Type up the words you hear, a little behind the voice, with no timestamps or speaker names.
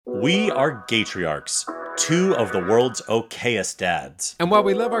We are Gatriarchs, two of the world's okayest dads. And while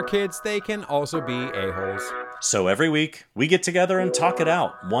we love our kids, they can also be a-holes. So every week, we get together and talk it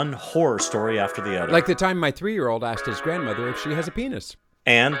out, one horror story after the other. Like the time my 3-year-old asked his grandmother if she has a penis.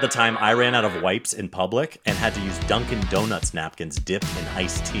 And the time I ran out of wipes in public and had to use Dunkin' Donuts napkins dipped in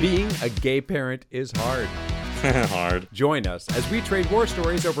iced tea. Being a gay parent is hard. Hard. Join us as we trade war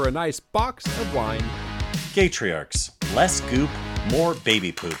stories over a nice box of wine. Gatriarchs. Less goop, more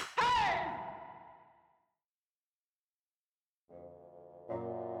baby poop.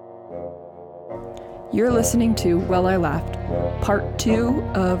 You're listening to Well I Laughed, part 2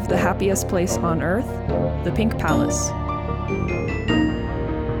 of The Happiest Place on Earth, the Pink Palace.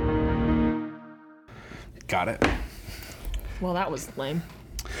 Got it. Well, that was lame.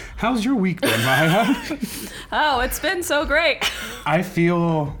 How's your week been, Maya? Oh, it's been so great. I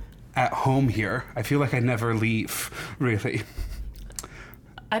feel at home here. I feel like I never leave, really.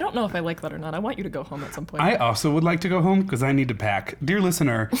 I don't know if I like that or not. I want you to go home at some point. I also would like to go home because I need to pack. Dear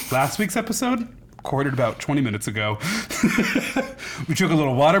listener, last week's episode recorded about 20 minutes ago. We took a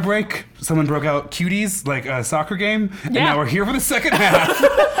little water break. Someone broke out cuties like a soccer game. And now we're here for the second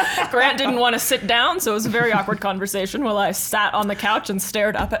half. Grant didn't want to sit down, so it was a very awkward conversation while I sat on the couch and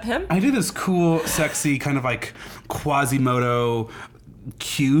stared up at him. I did this cool, sexy, kind of like Quasimodo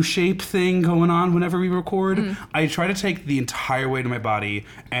Q-shape thing going on whenever we record. I try to take the entire weight of my body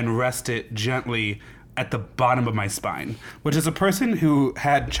and rest it gently at the bottom of my spine, which is a person who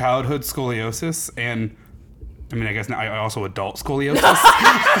had childhood scoliosis and, I mean, I guess now I also adult scoliosis.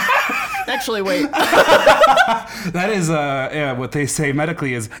 Actually, wait. That is, what they say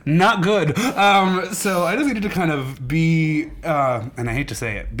medically is not good. So I just needed to kind of be, and I hate to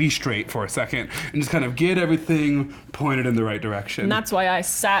say it, be straight for a second and just kind of get everything pointed in the right direction. And that's why I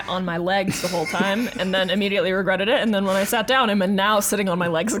sat on my legs the whole time and then immediately regretted it. And then when I sat down, I'm now sitting on my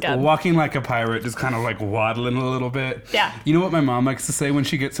legs again. Walking like a pirate, just kind of like waddling a little bit. Yeah. You know what my mom likes to say when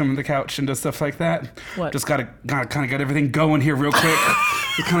she gets on the couch and does stuff like that? What? Just gotta kind of get everything going here real quick.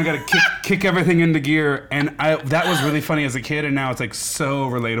 Just kind of gotta kick everything into gear. And that was really funny as a kid, and now it's like so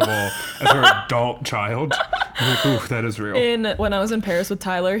relatable as her adult child. I'm like, ooh, that is real. When I was in Paris with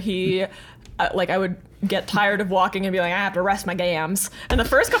Tyler, he, I would get tired of walking and be like, I have to rest my gams. And the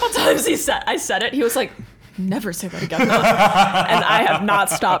first couple times I said it, he was like, never say that again. And I have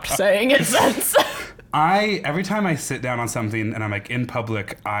not stopped saying it since. Every time I sit down on something and I'm like in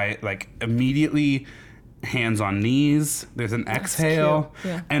public, I like immediately hands on knees, there's an exhale,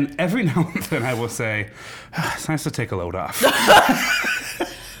 yeah. And every now and then I will say, it's nice to take a load off.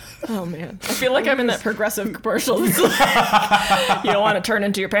 Oh man, I feel like I'm in that progressive commercial. You don't want to turn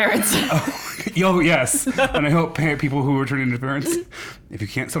into your parents. Oh, yes. And I hope people who are turning into parents, if you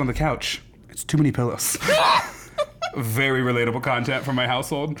can't sit on the couch, it's too many pillows. Very relatable content from my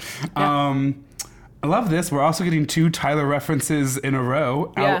household. Yeah. I love this. We're also getting 2 Tyler references in a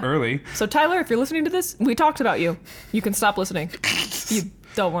row out early. So Tyler, if you're listening to this, we talked about you. You can stop listening. You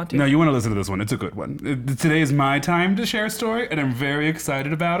don't want to. No, you want to listen to this one. It's a good one. Today is my time to share a story, and I'm very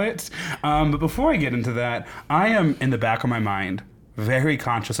excited about it. But before I get into that, I am in the back of my mind very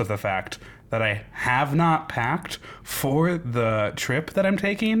conscious of the fact that I have not packed for the trip that I'm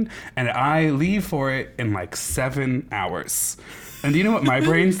taking, and I leave for it in like 7 hours. And do you know what my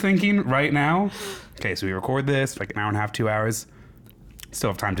brain's thinking right now? Okay, so we record this for like an hour and a half, 2 hours.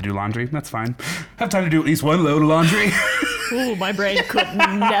 Still have time to do laundry. That's fine. Have time to do at least 1 load of laundry. Ooh, my brain could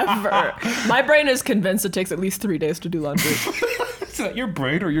never. My brain is convinced it takes at least 3 days to do laundry. Is that your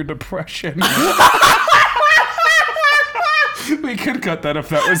brain or your depression? We could cut that if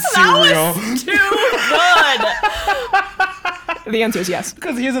that was too real. Too good. The answer is yes.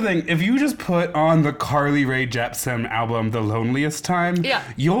 Because here's the thing. If you just put on the Carly Rae Jepsen album, The Loneliest Time,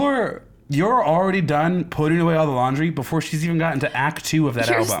 you're already done putting away all the laundry before she's even gotten to act 2 of that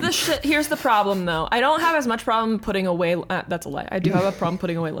album. Here's the problem, though. I don't have as much problem putting away... that's a lie. I do have a problem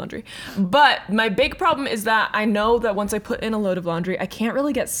putting away laundry. But my big problem is that I know that once I put in a load of laundry, I can't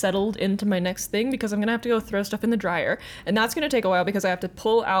really get settled into my next thing because I'm going to have to go throw stuff in the dryer. And that's going to take a while because I have to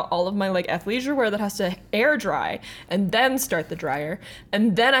pull out all of my athleisure wear that has to air dry and then start the dryer.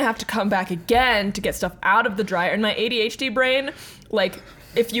 And then I have to come back again to get stuff out of the dryer. And my ADHD brain,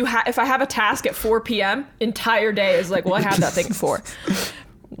 if I have a task at 4 p.m., entire day is like, well, I have that thing at 4.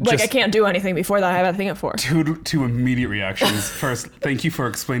 I can't do anything before that. I have that thing at 4. Two immediate reactions. First, thank you for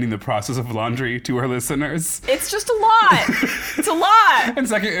explaining the process of laundry to our listeners. It's just a lot. It's a lot. And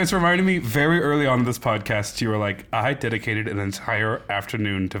second, it's reminding me very early on in this podcast, you were like, I dedicated an entire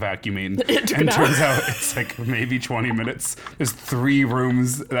afternoon to vacuuming. And turns out it's like maybe 20 minutes. There's 3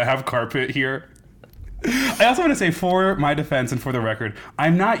 rooms that have carpet here. I also want to say, for my defense and for the record,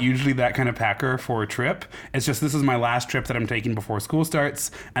 I'm not usually that kind of packer for a trip. It's just this is my last trip that I'm taking before school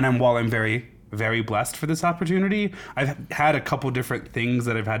starts, and while I'm very, very blessed for this opportunity, I've had a couple different things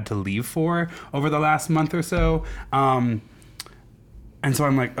that I've had to leave for over the last month or so. And so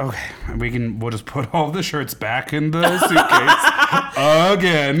I'm like, okay, we'll just put all the shirts back in the suitcase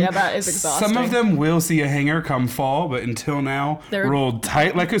again. Yeah, that is exhausting. Some of them will see a hanger come fall, but until now, They're rolled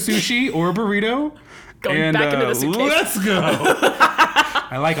tight like a sushi or a burrito. Going back into the suitcase. Let's go.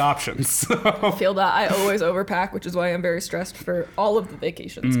 I like options. I feel that. I always overpack, which is why I'm very stressed for all of the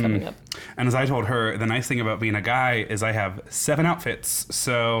vacations coming up. And as I told her, the nice thing about being a guy is I have 7 outfits.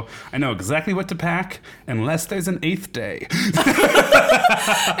 So I know exactly what to pack unless there's an 8th day.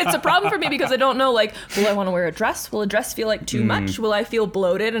 It's a problem for me because I don't know, like, will I want to wear a dress? Will a dress feel like too much? Will I feel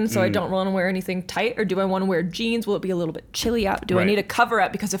bloated and so I don't want to wear anything tight? Or do I want to wear jeans? Will it be a little bit chilly out? Do I Right. need a cover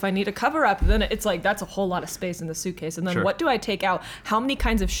up? Because if I need a cover up, then it's like, that's a whole lot of space in the suitcase. And then Sure. what do I take out? How many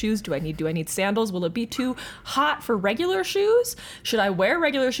kinds of shoes do I need? Do I need sandals? Will it be too hot for regular shoes? Should I wear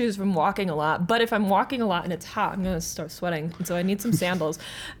regular shoes if I'm walking a lot? But if I'm walking a lot and it's hot, I'm going to start sweating. And so I need some sandals.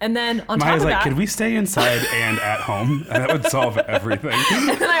 And then on top Maya's of like, that, could we stay inside and at home? And that would solve everything.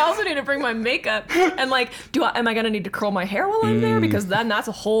 and then I also need to bring my makeup and like, am I gonna need to curl my hair while I'm there? Because then that's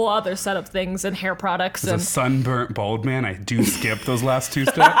a whole other set of things and hair products. As And a sunburnt bald man, I do skip those last 2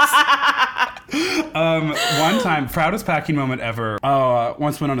 steps. One time, proudest packing moment ever.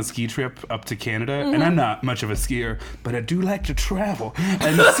 Once went on a ski trip up to Canada, and I'm not much of a skier, but I do like to travel.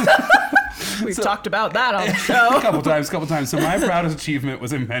 And we've talked about that on the show. a couple times. So my proudest achievement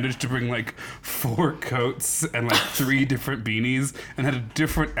was I managed to bring like 4 coats and like 3 different beanies, and had a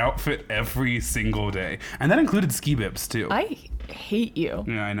different outfit every single day, and that included ski bibs too. I hate you.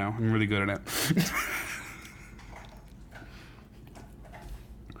 Yeah, I know. I'm really good at it.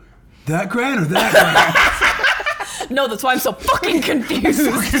 That grand or that grand? No, that's why I'm so fucking confused.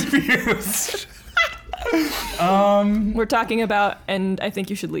 Confused. We're talking about, and I think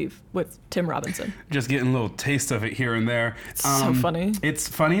you should leave with Tim Robinson. Just getting a little taste of it here and there. So funny. It's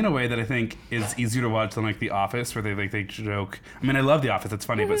funny in a way that I think is easier to watch than like The Office, where they joke. I mean, I love The Office; it's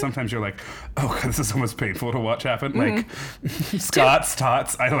funny, but sometimes you're like, oh god, this is almost painful to watch happen. Like Scott's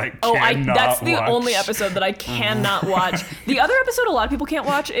Tots, I like cannot that's the watch. only episode that I cannot watch. The other episode a lot of people can't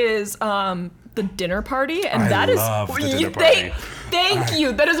watch is the dinner party, and that is love the dinner party. Thank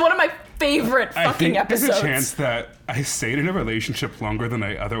you. That is one of my favorite I fucking think episodes. there's a chance that I stayed in a relationship longer than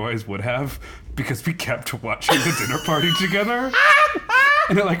I otherwise would have because we kept watching the dinner party together.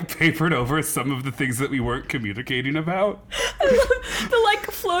 And it like papered over some of the things that we weren't communicating about. The like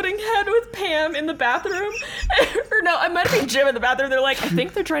floating head with Pam in the bathroom. Or no, I might be Jim in the bathroom. They're like, I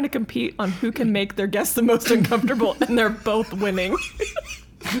think they're trying to compete on who can make their guests the most uncomfortable, and they're both winning.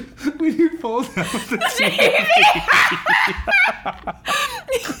 When you pulled out the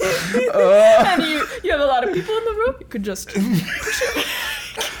And you have a lot of people in the room. You could just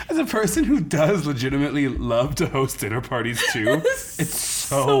As a person who does legitimately love to host dinner parties too, it's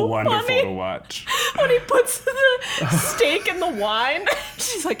so so wonderful funny. to watch. when he puts the steak in the wine.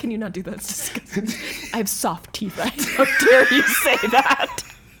 She's like, can you not do that? It's disgusting. I have soft teeth. How dare you say that?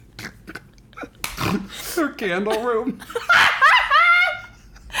 Her candle room.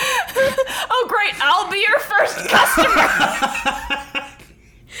 Oh, great. I'll be your first customer.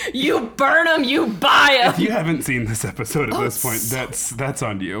 You burn them, you buy them. If you haven't seen this episode at this point, that's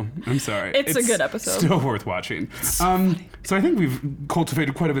on you. I'm sorry. It's a good episode. Still worth watching. So I think we've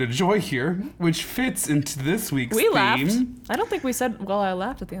cultivated quite a bit of joy here, which fits into this week's We theme. laughed. I don't think we said, well, I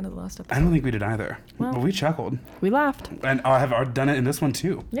laughed at the end of the last episode. I don't think we did either. Well. But we chuckled. We laughed. And I have done it in this one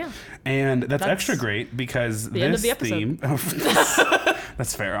too. Yeah. And that's That's extra great because the this end of the episode. theme.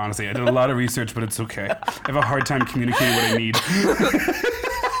 That's fair, honestly. I did a lot of research, but it's okay. I have a hard time communicating what I need.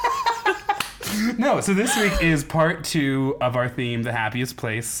 No, so this week is part 2 of our theme, The Happiest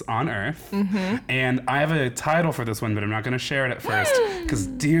Place on Earth. Mm-hmm. And I have a title for this one, but I'm not going to share it at first. Because,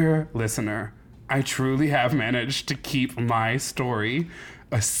 dear listener, I truly have managed to keep my story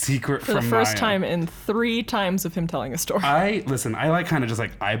a secret For from the first Maia. time in 3 times of him telling a story. I like kind of just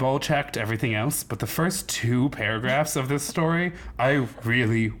like eyeball checked everything else, but the first 2 paragraphs of this story, I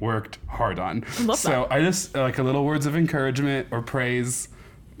really worked hard on. I love so I just like a little words of encouragement or praise,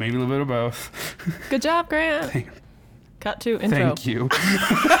 maybe a little bit of both. Good job, Grant. Cut to intro. Thank you.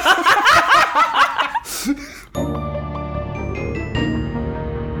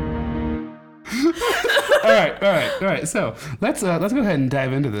 All right. So let's go ahead and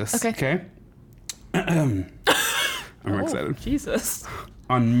dive into this. Okay. I'm excited. Jesus.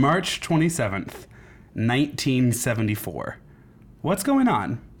 On March 27th, 1974. What's going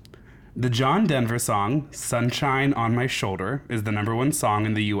on? The John Denver song, Sunshine on My Shoulder, is the number one song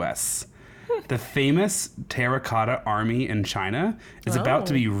in the U.S. The famous Terracotta Army in China is about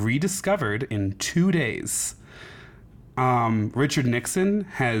to be rediscovered in 2 days. Richard Nixon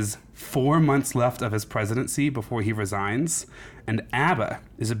has 4 months left of his presidency before he resigns. And ABBA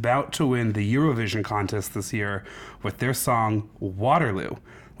is about to win the Eurovision contest this year with their song Waterloo,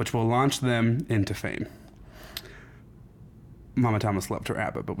 which will launch them into fame. Mama Thomas loved her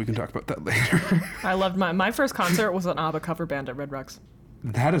ABBA, but we can talk about that later. I loved my first concert was an ABBA cover band at Red Rocks.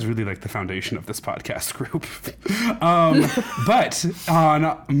 That is really like the foundation of this podcast group. But on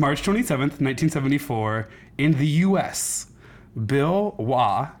March 27th, 1974, in the U.S., Bill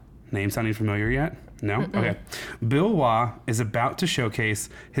Wah, name sounding familiar yet? No? Mm-mm. Okay. Bill Wah is about to showcase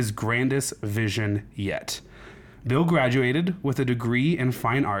his grandest vision yet. Bill graduated with a degree in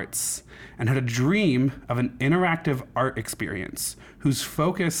fine arts and had a dream of an interactive art experience an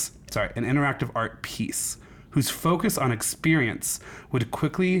interactive art piece whose focus on experience would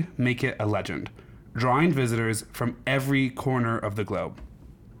quickly make it a legend, drawing visitors from every corner of the globe.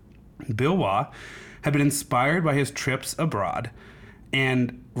 Bill Wah had been inspired by his trips abroad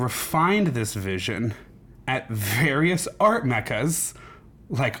and refined this vision at various art meccas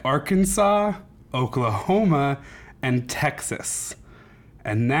like Arkansas, Oklahoma, and Texas.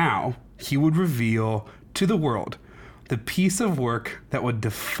 And now he would reveal to the world the piece of work that would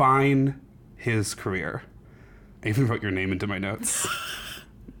define his career. I even wrote your name into my notes.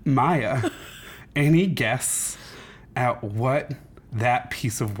 Maia, any guess at what that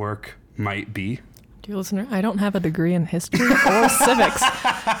piece of work might be? Dear listener, I don't have a degree in history or civics.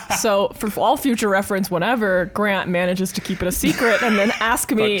 So for all future reference, whenever Grant manages to keep it a secret and then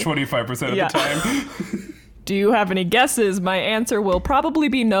ask me... About 25% of the time. Do you have any guesses? My answer will probably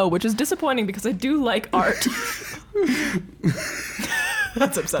be no, which is disappointing because I do like art.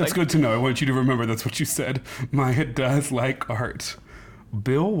 That's upsetting. That's good to know. I want you to remember that's what you said. Maya does like art.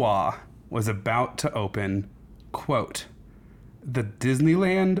 Bill Wah was about to open, quote, the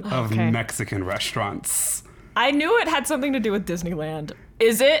Disneyland of Mexican restaurants. I knew it had something to do with Disneyland.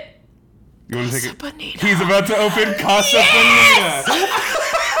 Is it? You want to take it? Bonita. He's about to open Casa Bonita.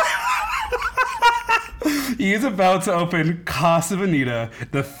 He is about to open Casa Bonita,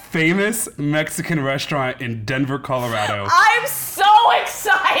 the famous Mexican restaurant in Denver, Colorado. I'm so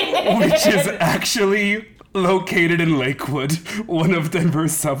excited! Which is actually located in Lakewood, one of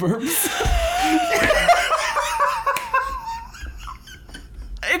Denver's suburbs.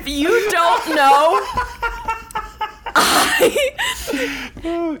 If you don't know,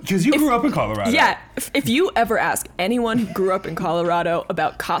 because you grew up in Colorado. Yeah. If you ever ask anyone who grew up in Colorado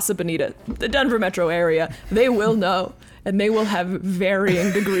about Casa Bonita, the Denver metro area, they will know. And they will have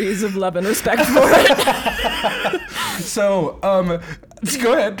varying degrees of love and respect for it. So,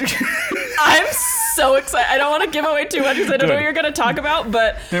 go ahead. I'm so excited. I don't want to give away too much because I don't know what you're going to talk about,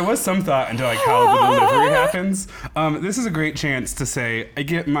 but... There was some thought into like how the delivery happens. This is a great chance to say, I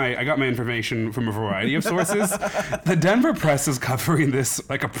got my information from a variety of sources. The Denver press is covering this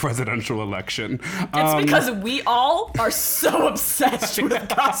like a presidential election. It's because we all are so obsessed with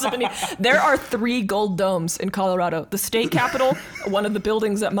Casa Bonita. There are 3 gold domes in Colorado. The state capitol, one of the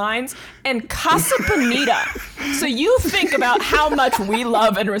buildings at Mines, and Casa Bonita. So you think about how much we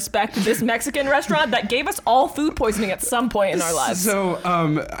love and respect this Mexican restaurant that gave us all food poisoning at some point in our lives. So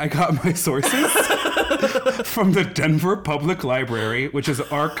I got my sources from the Denver Public Library, which has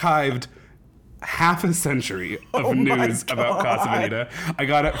archived half a century of news about Casa Bonita. I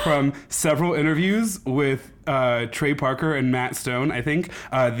got it from several interviews with Trey Parker and Matt Stone, I think,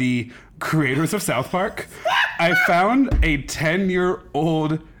 the creators of South Park. I found a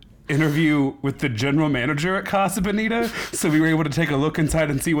 10-year-old interview with the general manager at Casa Bonita, so we were able to take a look inside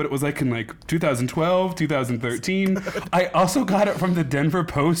and see what it was like in like 2012, 2013. I also got it from the Denver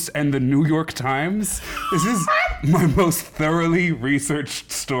Post and the New York Times. This is my most thoroughly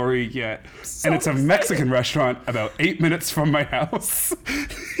researched story yet. So and it's a Mexican restaurant about 8 minutes from my house.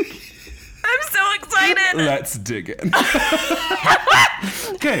 I'm so excited. Let's dig in.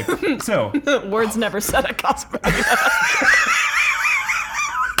 Okay, so. Words never said at Casa Bonita.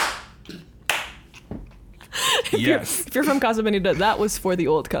 If you're from Casa Bonita, that was for the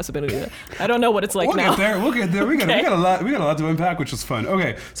old Casa Bonita. I don't know what it's like now. We'll get there. We got a lot to unpack, which was fun.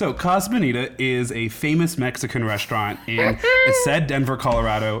 Okay, so Casa Bonita is a famous Mexican restaurant in, it said Denver,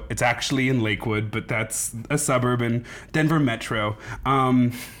 Colorado. It's actually in Lakewood, but that's a suburb in Denver Metro.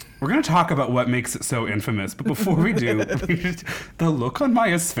 We're going to talk about what makes it so infamous, but before we do, the look on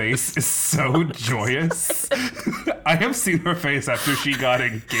Maya's face is so joyous. I have seen her face after she got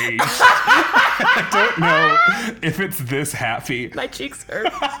engaged. I don't know if it's this happy. My cheeks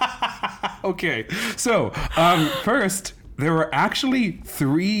hurt. Okay, so first, there were actually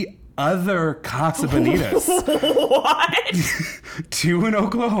 3 other Casa Bonitas. What? 2 in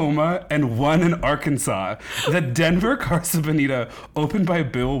Oklahoma and 1 in Arkansas. The Denver Casa Bonita, opened by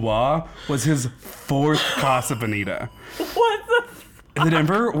Bill Waugh, was his 4th Casa Bonita. What the The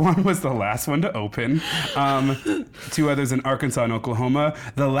Denver one was the last one to open. 2 others in Arkansas and Oklahoma,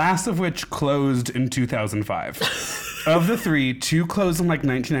 the last of which closed in 2005. Of the 3, 2 closed in like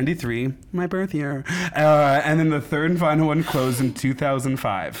 1993, my birth year, and then the 3rd and final one closed in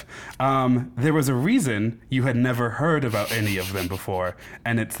 2005. There was a reason you had never heard about any of them before,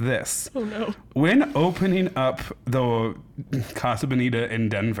 and it's this. Oh no. When opening up the Casa Bonita in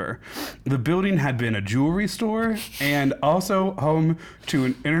Denver, the building had been a jewelry store and also home to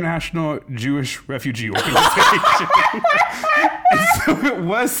an international Jewish refugee organization. And so it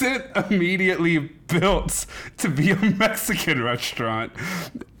wasn't immediately built to be a Mexican restaurant.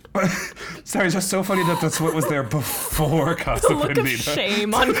 Sorry, it's just so funny that that's what was there before Casa The look Bonita. of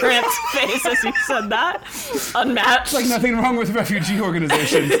shame on Grant's face as you said that. Unmatched. Like nothing wrong with refugee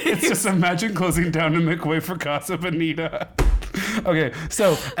organizations. It's just imagine closing down to make way for Casa Bonita. Okay,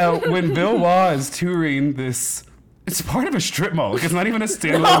 so when Bill Waugh is touring this, it's part of a strip mall. Like it's not even a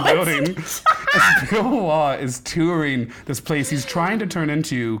standalone building. As Bill Waugh is touring this place he's trying to turn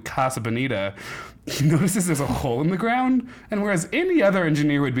into Casa Bonita, he notices there's a hole in the ground, and whereas any other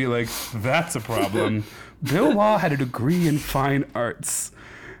engineer would be like, that's a problem, Bill Waugh had a degree in fine arts.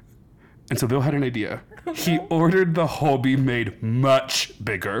 And so Bill had an idea. He ordered the hole be made much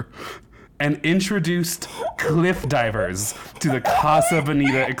bigger and introduced cliff divers to the Casa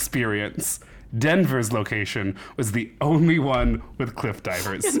Bonita experience. Denver's location was the only one with cliff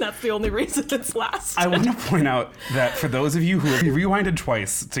divers. And that's the only reason it's last. I want to point out that for those of you who have rewinded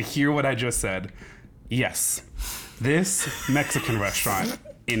twice to hear what I just said, yes, this Mexican restaurant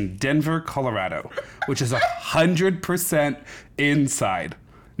in Denver, Colorado, which is 100% inside,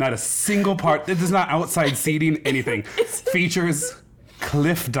 not a single part, it is not outside seating, anything, features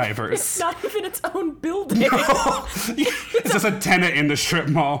cliff divers. It's not even its own building. No. It's just a tenant in the strip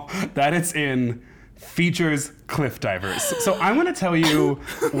mall that it's in features cliff divers. So I'm going to tell you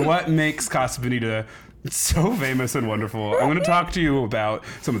what makes Casa Bonita so famous and wonderful. I'm going to talk to you about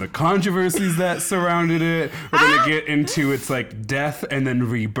some of the controversies that surrounded it. We're going to get into its like death and then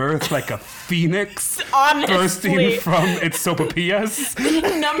rebirth like a phoenix Honestly. bursting from its sopapillas.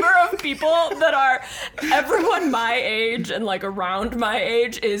 The number of people that are everyone my age and like around my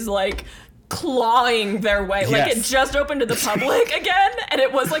age is like clawing their way. Like Yes. it just opened to the public again, and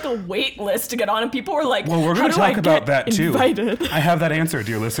it was like a wait list to get on, and people were like, Well, we're "How going to do I talk about get that too. invited?" I have that answer,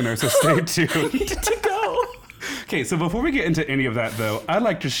 dear listener, so stay tuned. to go. Okay, so before we get into any of that, though, I'd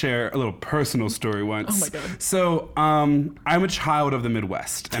like to share a little personal story once. Oh my God. So, I'm a child of the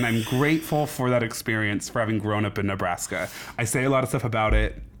Midwest, and I'm grateful for that experience, for having grown up in Nebraska. I say a lot of stuff about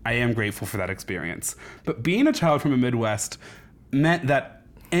it. I am grateful for that experience. But being a child from the Midwest meant that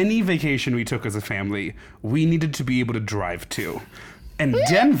any vacation we took as a family, we needed to be able to drive to. And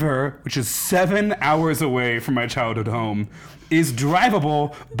Denver, which is 7 hours away from my childhood home, is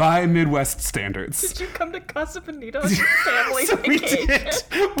drivable by Midwest standards. Did you come to Casa Bonita on your family So we vacation?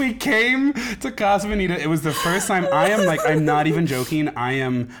 did. We came to Casa Bonita. It was the first time. I'm not even joking.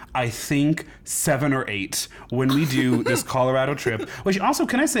 I think 7 or 8 when we do this Colorado trip. Which also,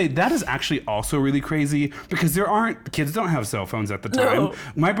 can I say, that is actually also really crazy because kids don't have cell phones at the time. No.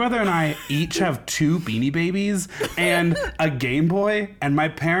 My brother and I each have 2 Beanie Babies and a Game Boy, and my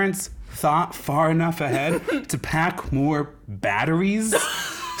parents thought far enough ahead to pack more batteries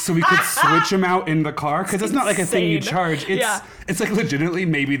so we could switch them out in the car, because it's not like a thing you insane. charge. Yeah. It's like legitimately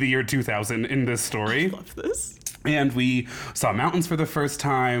maybe the year 2000 in this story. Love this. And we saw mountains for the first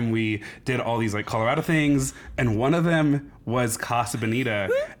time. We did all these like Colorado things, and one of them was Casa Bonita.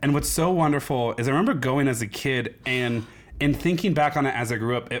 And what's so wonderful is I remember going as a kid, and in thinking back on it as I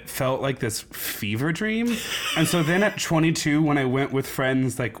grew up, it felt like this fever dream. And so then at 22, when I went with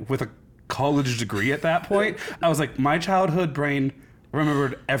friends, like with a college degree at that point, I was like, my childhood brain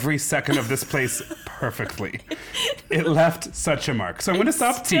remembered every second of this place perfectly. It left such a mark. So I'm going to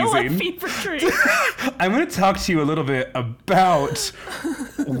stop Still a teasing. fever dream. I'm going to talk to you a little bit about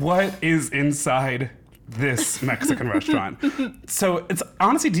what is inside this Mexican restaurant. So it's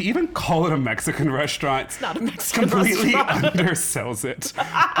honestly, to even call it a Mexican restaurant, It's not a Mexican completely restaurant. undersells it.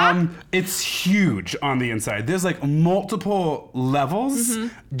 It's huge on the inside. There's like multiple levels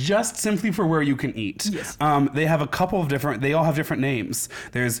just simply for where you can eat. Yes. They have a couple of they all have different names.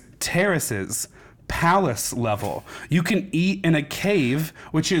 There's terraces, palace level. You can eat in a cave,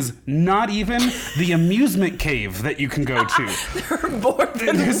 which is not even the amusement cave that you can go to. There are more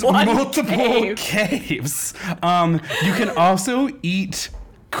than There's one multiple cave. caves. You can also eat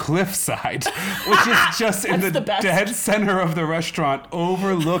cliffside, which is just in That's the the best. dead center of the restaurant,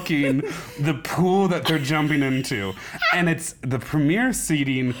 overlooking the pool that they're jumping into. And it's the premier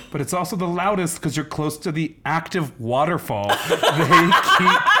seating, but it's also the loudest because you're close to the active waterfall they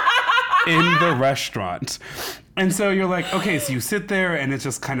keep in the restaurant. And so you're like, okay, so you sit there and it's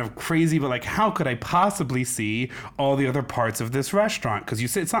just kind of crazy, but like, how could I possibly see all the other parts of this restaurant? Because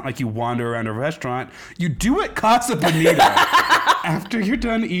it's not like you wander around a restaurant. You do at Casa Bonita after you're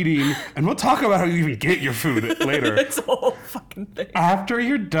done eating, and we'll talk about how you even get your food later. It's a whole fucking thing. After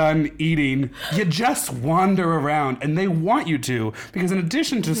you're done eating, you just wander around, and they want you to, because in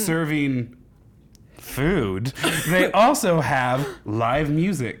addition to serving food, they also have live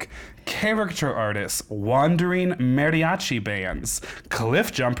music, caricature artists, wandering mariachi bands,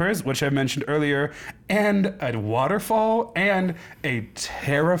 cliff jumpers, which I mentioned earlier, and a waterfall, and a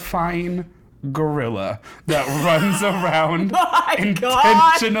terrifying gorilla that runs around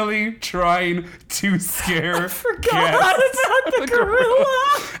intentionally trying to scare Forgot guests. about the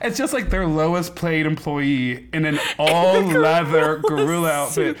gorilla. It's just like their lowest paid employee in an all-leather gorilla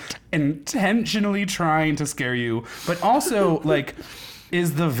outfit, intentionally trying to scare you, but also like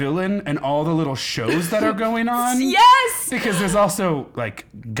is the villain in all the little shows that are going on. Yes! Because there's also like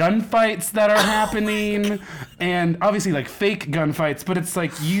gunfights that are happening, and obviously like fake gunfights, but it's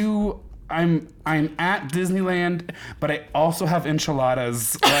like I'm at Disneyland, but I also have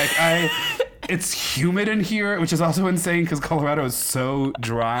enchiladas. It's humid in here, which is also insane because Colorado is so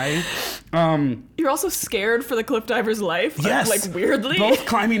dry. You're also scared for the cliff diver's life. Yes. Like weirdly. Both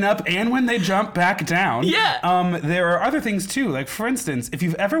climbing up and when they jump back down. Yeah. There are other things too. Like for instance, if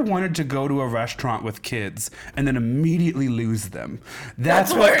you've ever wanted to go to a restaurant with kids and then immediately lose them,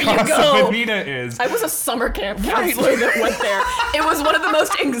 that's what where you Casa go. Bonita is. I was a summer camp counselor that went there. It was one of the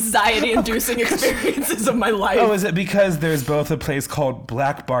most anxiety-inducing experiences of my life. Oh, is it because there's both a place called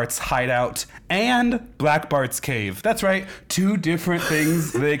Black Bart's Hideout and Black Bart's Cave? That's right. Two different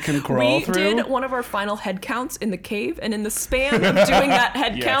things they can crawl through. We did one of our final head counts in the cave, and in the span of doing that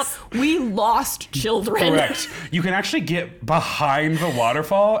head Yes. count, we lost children. Correct. You can actually get behind the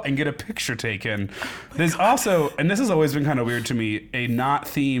waterfall and get a picture taken. There's also, and this has always been kind of weird to me, a not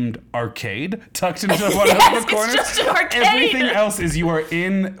themed arcade tucked into one Yes, of the corners. it's just an arcade. Everything else is you are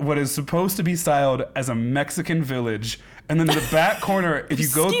in what is supposed to be styled as a Mexican village. And then in the back corner, if you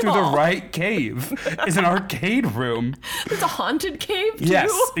go Ski through ball. the right cave, is an arcade room. It's a haunted cave, too.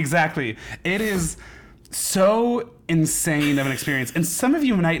 Yes, exactly. It is so insane of an experience. And some of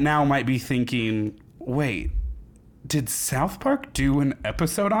you right now might be thinking, wait, did South Park do an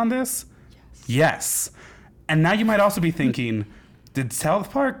episode on this? Yes. And now you might also be thinking, did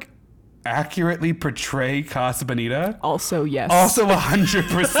South Park accurately portray Casa Bonita? Also, yes. Also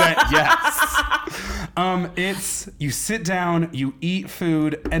 100% yes. It's you sit down, you eat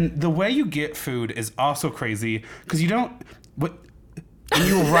food, and the way you get food is also crazy because you don't. When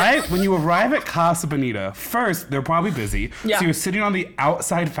you arrive at Casa Bonita, first they're probably busy, Yeah. so you're sitting on the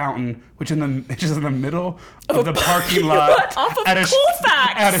outside fountain, which is in the middle of the parking lot Off of at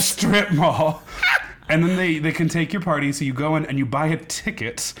Colfax. a strip mall. And then they can take your party, so you go in and you buy a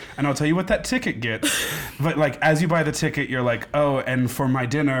ticket, and I'll tell you what that ticket gets. But like as you buy the ticket, you're like, oh, and for my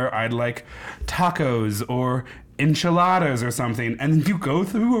dinner, I'd like tacos or enchiladas or something. And then you go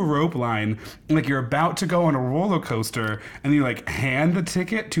through a rope line, like you're about to go on a roller coaster, and you like hand the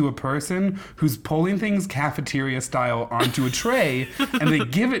ticket to a person who's pulling things cafeteria style onto a tray, and they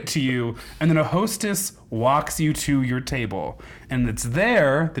give it to you, and then a hostess walks you to your table. And it's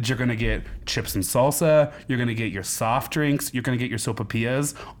there that you're gonna get chips and salsa, you're gonna get your soft drinks, you're gonna get your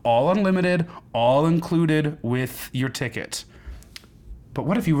sopapillas, all unlimited, all included with your ticket. But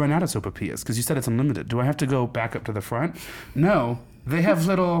what if you run out of sopapillas? Because you said it's unlimited. Do I have to go back up to the front? No. They have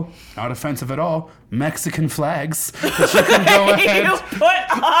little, not offensive at all, Mexican flags that you can go ahead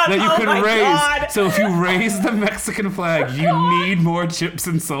that you can raise. God. So if you raise the Mexican flag, you need more chips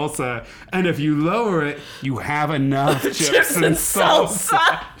and salsa. And if you lower it, you have enough chips and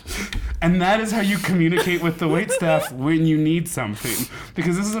salsa. And that is how you communicate with the waitstaff when you need something.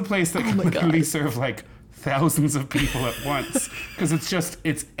 Because this is a place that can literally serve like thousands of people at once. Because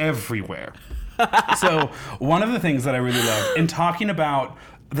it's everywhere. So one of the things that I really love in talking about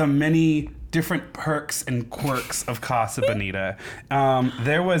the many different perks and quirks of Casa Bonita,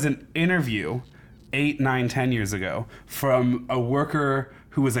 there was an interview 8, 9, 10 years ago from a worker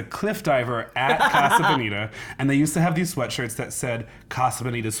who was a cliff diver at Casa Bonita, and they used to have these sweatshirts that said Casa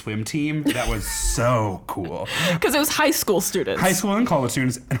Bonita swim team. That was so cool. Because it was high school students. High school and college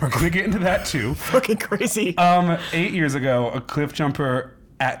students, and we're going to get into that too. Fucking crazy. 8 years ago, a cliff jumper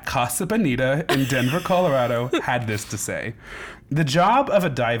at Casa Bonita in Denver, Colorado, had this to say. The job of a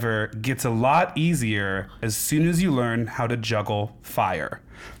diver gets a lot easier as soon as you learn how to juggle fire.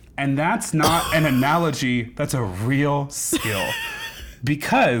 And that's not an analogy, that's a real skill.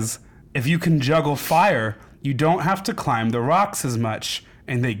 Because if you can juggle fire, you don't have to climb the rocks as much,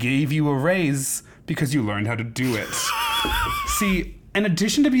 and they gave you a raise because you learned how to do it. See, in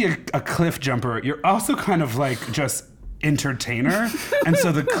addition to being a cliff jumper, you're also kind of like just entertainer. And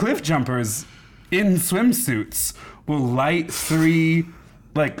so the cliff jumpers in swimsuits will light 3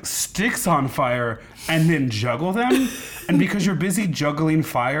 like sticks on fire and then juggle them. And because you're busy juggling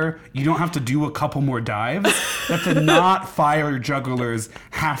fire, you don't have to do a couple more dives that the not fire jugglers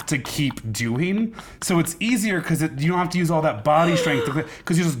have to keep doing. So it's easier because you don't have to use all that body strength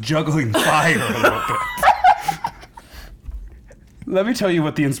because you're just juggling fire a little bit. Let me tell you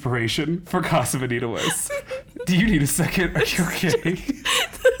what the inspiration for Casa Bonita was. Do you need a second? Are you okay?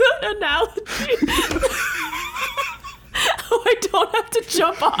 Analogy. Oh, I don't have to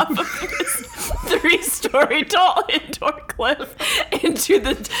jump off of this 3-story tall indoor cliff into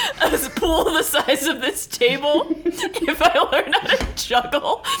the pool the size of this table if I learn how to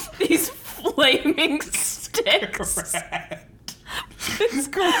juggle these flaming sticks. It's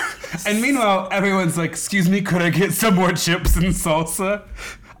cool. And meanwhile, everyone's like, excuse me, could I get some more chips and salsa?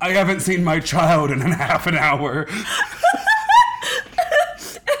 I haven't seen my child in half an hour.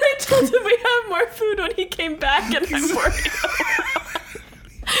 I told him we have more food when he came back, and I'm worried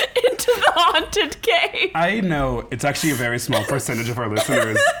into the haunted cave. I know it's actually a very small percentage of our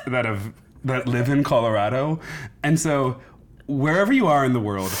listeners that live in Colorado, and so wherever you are in the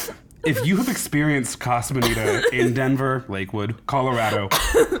world, if you have experienced Casa Bonita in Denver, Lakewood, Colorado,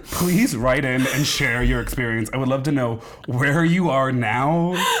 please write in and share your experience. I would love to know where you are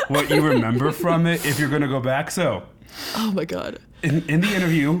now, what you remember from it, if you're going to go back. So, oh my God. In the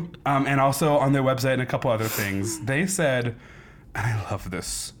interview, and also on their website and a couple other things, they said, and I love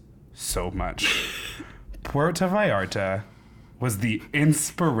this so much, Puerto Vallarta was the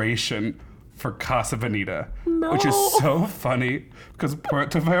inspiration for Casa Bonita, which is so funny because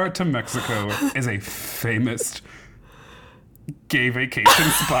Puerto Vallarta, Mexico is a famous gay vacation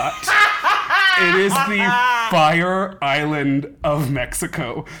spot. It is the Fire Island of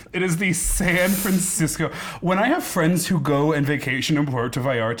Mexico. It is the San Francisco. When I have friends who go and vacation in Puerto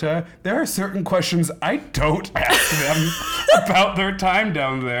Vallarta, there are certain questions I don't ask them about their time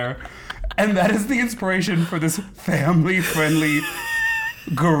down there. And that is the inspiration for this family-friendly,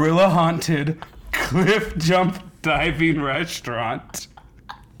 gorilla-haunted, cliff jump diving restaurant.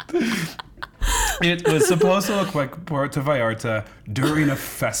 It was supposed to look like Puerto Vallarta during a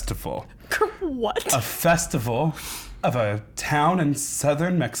festival. What? A festival of a town in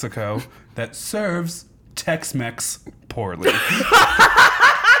southern Mexico that serves Tex-Mex poorly.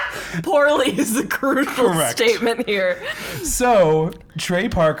 Poorly is the crucial statement here. So, Trey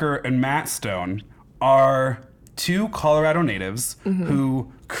Parker and Matt Stone are 2 Colorado natives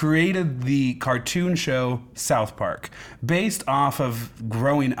who created the cartoon show South Park, based off of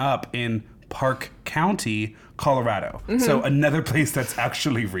growing up in Park County, Colorado. So another place that's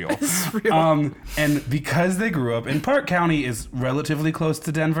actually real. It's real. And because they grew up, and Park County is relatively close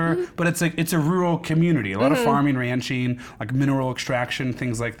to Denver, but it's a rural community. A lot of farming, ranching, like mineral extraction,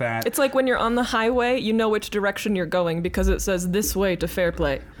 things like that. It's like when you're on the highway, you know which direction you're going because it says this way to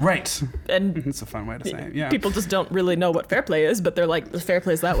Fairplay. Right. And It's a fun way to say it, yeah. people just don't really know what Fairplay is, but they're like, the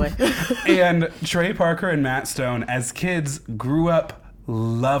Fairplay's that way. And Trey Parker and Matt Stone, as kids, grew up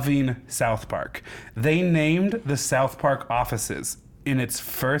loving South Park. They named the South Park offices in its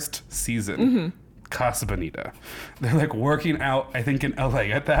first season Casa Bonita. They're like working out, I think, in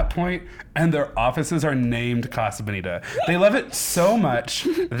LA at that point, and their offices are named Casa Bonita. They love it so much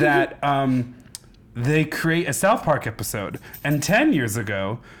that they create a South Park episode. And 10 years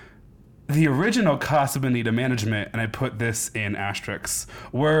ago, the original Casa Bonita management, and I put this in asterisks,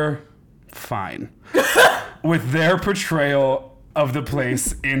 were fine with their portrayal of the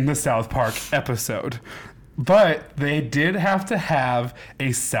place in the South Park episode. But they did have to have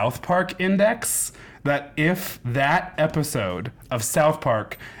a South Park index that if that episode of South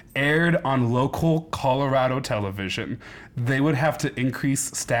Park aired on local Colorado television, they would have to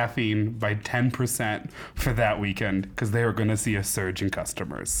increase staffing by 10% for that weekend because they were going to see a surge in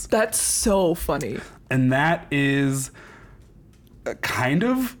customers. That's so funny. And that is kind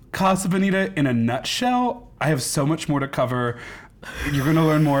of Casa Bonita in a nutshell. I have so much more to cover. You're going to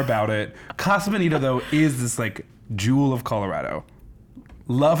learn more about it. Casa Bonita, though, is this like jewel of Colorado.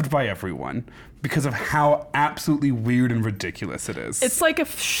 Loved by everyone because of how absolutely weird and ridiculous it is. It's like a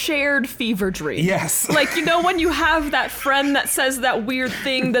shared fever dream. Yes. Like, you know, when you have that friend that says that weird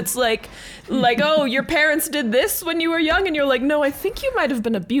thing that's like, oh, your parents did this when you were young, and you're like, no, I think you might have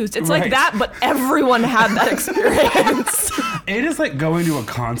been abused. It's like that, but everyone had that experience. It is like going to a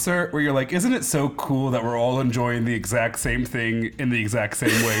concert where you're like, isn't it so cool that we're all enjoying the exact same thing in the exact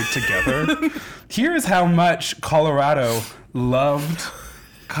same way together? Here is how much Colorado loved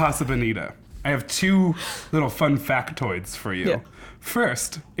Casa Bonita. I have two little fun factoids for you. Yeah.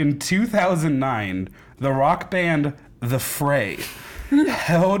 First, in 2009, the rock band The Fray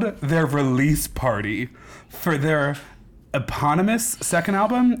held their release party for their eponymous second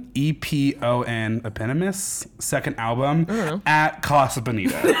album, EPON, eponymous second album, at Casa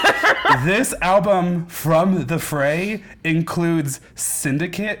Bonita. This album from The Fray includes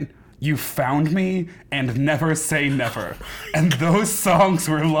Syndicate, You Found Me, and Never Say Never. And those songs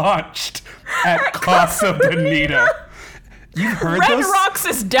were launched at Casa Bonita. You've heard Red those? Rocks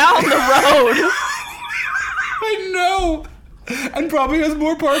is down the road. I know! And probably has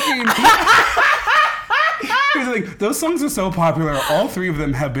more parking. Here's the thing, those songs are so popular, all three of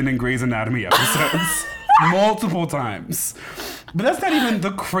them have been in Grey's Anatomy episodes. Multiple times. But that's not even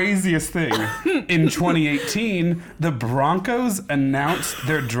the craziest thing. In 2018, the Broncos announced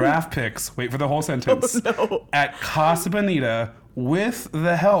their draft picks, wait for the whole sentence, at Casa Bonita with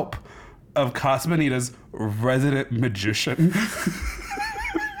the help of Casa Bonita's resident magician.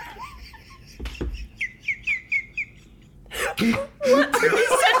 What are these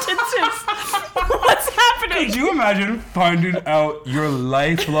sentences? What's happening? Could you imagine finding out your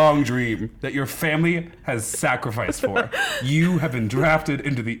lifelong dream that your family has sacrificed for? You have been drafted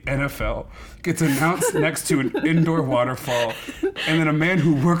into the NFL, gets announced next to an indoor waterfall, and then a man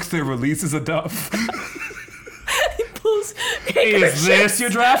who works there releases a dove. He pulls Is this your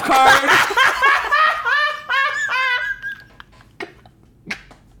draft card?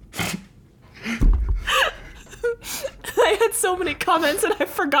 I had so many comments and I've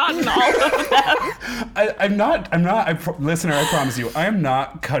forgotten all of them. I'm not, listener, I promise you, I am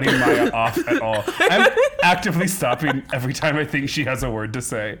not cutting Maya off at all. I'm actively stopping every time I think she has a word to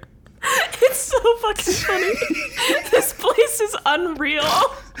say. It's so fucking funny. This place is unreal.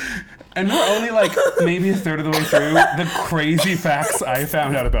 And we're only like maybe a third of the way through the crazy facts I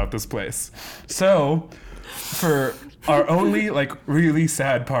found out about this place. So, for our only like really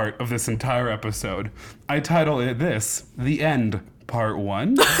sad part of this entire episode, I title it this, The End, Part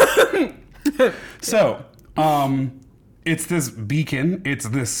 1. So, it's this beacon, it's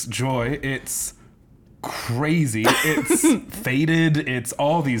this joy, it's crazy, it's faded, it's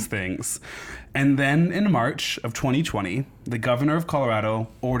all these things. And then in March of 2020, the governor of Colorado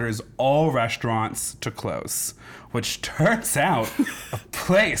orders all restaurants to close, which turns out a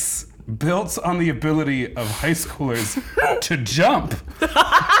place built on the ability of high schoolers to jump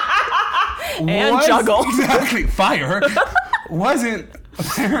And juggle. Exactly, fire wasn't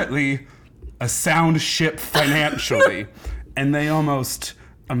apparently a sound ship financially, and they almost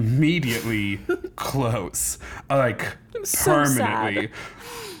immediately close, like permanently. Sad.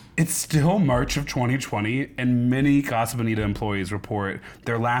 It's still March of 2020, and many Casa Bonita employees report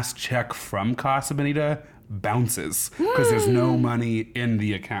their last check from Casa Bonita bounces because there's no money in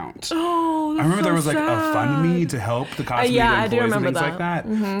the account. Oh, that's I remember so there was like a sad. FundMe to help the Casa Bonita yeah, I do employees and remember things like that.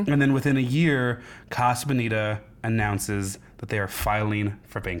 Mm-hmm. And then within a year, Casa Bonita announces that they are filing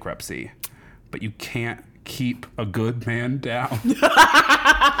for bankruptcy. But you can't keep a good man down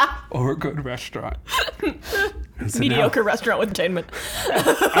or a good restaurant. So Mediocre restaurant with entertainment.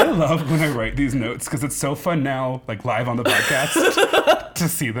 I love when I write these notes because it's so fun now, like live on the podcast, to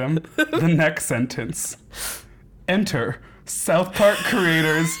see them. The next sentence. Enter South Park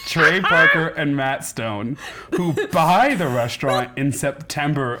creators Trey Parker and Matt Stone, who buy the restaurant in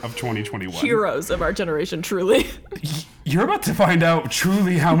September of 2021. Heroes of our generation, truly. You're about to find out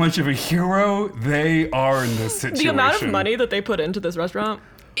truly how much of a hero they are in this situation. The amount of money that they put into this restaurant,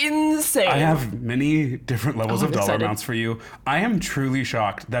 insane. I have many different levels of dollar excited. amounts for you. I am truly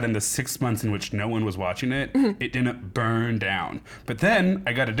shocked that in the 6 months in which no one was watching it, it didn't burn down. But then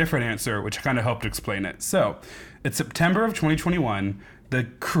I got a different answer, which kind of helped explain it. So, it's September of 2021. The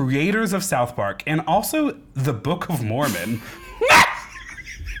creators of South Park and also the Book of Mormon.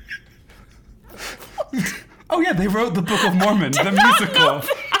 Oh yeah, they wrote the Book of Mormon, the musical.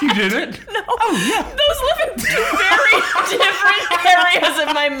 You didn't? No. Oh yeah. Those live in two very different areas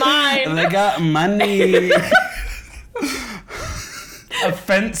of my mind. They got money.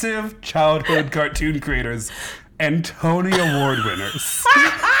 Offensive childhood cartoon creators and Tony Award winners. So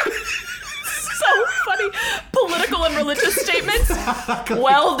funny. Political and religious statements.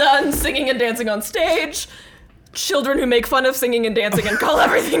 Well done singing and dancing on stage. Children who make fun of singing and dancing and call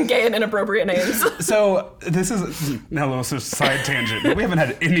everything gay and inappropriate names. So this is now a little side tangent, but we haven't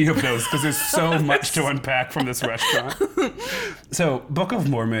had any of those because there's so much to unpack from this restaurant. So Book of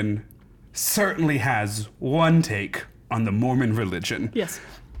Mormon certainly has one take on the Mormon religion. Yes.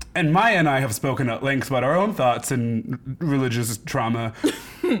 And Maya and I have spoken at length about our own thoughts and religious trauma.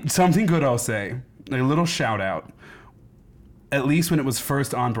 Something good I'll say, a little shout out. At least when it was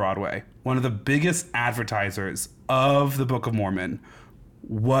first on Broadway, one of the biggest advertisers of the Book of Mormon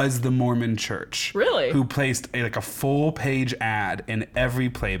was the Mormon Church. Really? Who placed a full page ad in every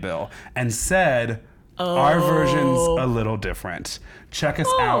playbill and said, our version's a little different. Check us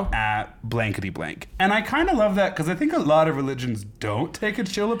out at blankety blank. And I kind of love that because I think a lot of religions don't take a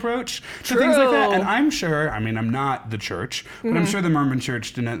chill approach to things like that. And I'm sure, I mean, I'm not the church, but I'm sure the Mormon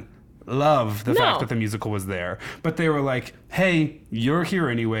Church didn't love the fact that the musical was there. But they were like, hey, you're here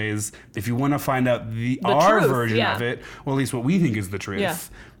anyways. If you want to find out our truth, version of it, or at least what we think is the truth,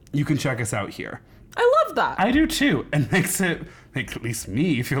 you can check us out here. I love that. I do too. And makes at least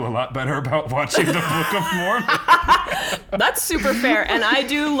me feel a lot better about watching the Book of Mormon. That's super fair. And I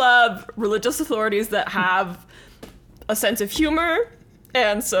do love religious authorities that have a sense of humor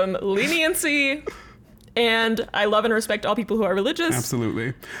and some leniency. And I love and respect all people who are religious.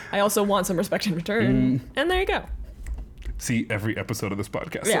 Absolutely. I also want some respect in return. And there you go. See every episode of this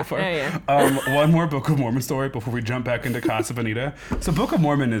podcast so far. Yeah. One more Book of Mormon story before we jump back into Casa Bonita. So Book of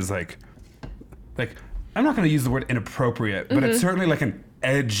Mormon is like I'm not going to use the word inappropriate, but it's certainly like an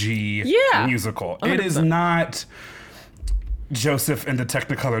edgy musical. 100%. It is not Joseph and the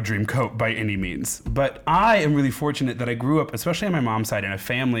Technicolor Dreamcoat by any means. But I am really fortunate that I grew up, especially on my mom's side, in a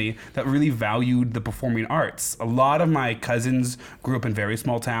family that really valued the performing arts. A lot of my cousins grew up in very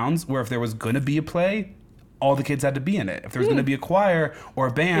small towns where if there was going to be a play, all the kids had to be in it. If there was going to be a choir or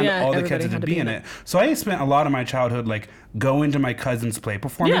a band, all the kids had to be in it. So I spent a lot of my childhood going to my cousins' play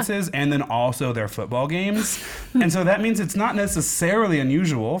performances and then also their football games. And so that means it's not necessarily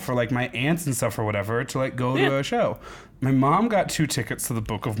unusual for my aunts and stuff or whatever to go to a show. My mom got 2 tickets to the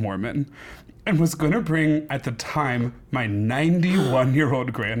Book of Mormon and was going to bring, at the time, my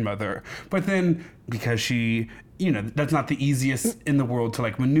 91-year-old grandmother. But then, because she, that's not the easiest in the world to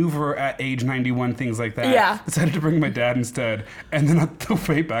maneuver at age 91, things like that. Decided to bring my dad instead. And then on the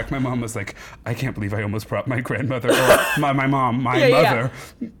way back, my mom was like, I can't believe I almost brought my grandmother, or my mother,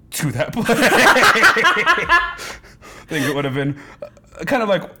 to that play. I think it would have been kind of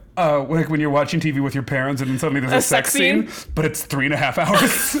like when you're watching TV with your parents and then suddenly there's a sex scene, but it's 3.5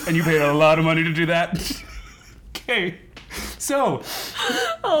 hours and you paid a lot of money to do that. Okay. So.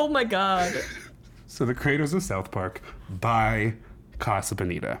 Oh my God. So the creators of South Park buy Casa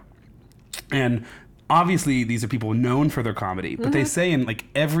Bonita. And obviously these are people known for their comedy, but they say in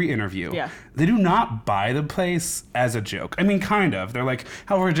every interview, they do not buy the place as a joke. I mean, kind of. They're like,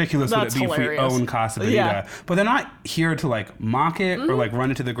 how ridiculous would it be hilarious. if we own Casa Bonita? But they're not here to mock it or run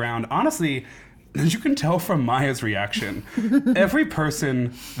it to the ground. Honestly, as you can tell from Maya's reaction, every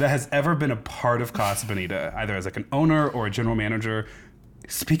person that has ever been a part of Casa Bonita, either as an owner or a general manager,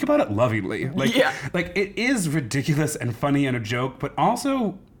 speak about it lovingly. It is ridiculous and funny and a joke, but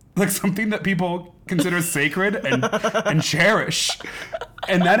also something that people consider sacred and cherish.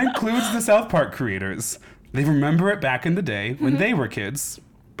 And that includes the South Park creators. They remember it back in the day when they were kids,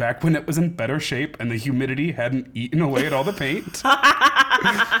 back when it was in better shape and the humidity hadn't eaten away at all the paint.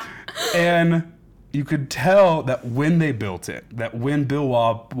 And you could tell that when they built it, that when Bill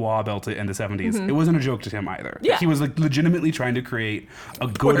Waugh built it in the 70s, it wasn't a joke to him either. Yeah. He was legitimately trying to create a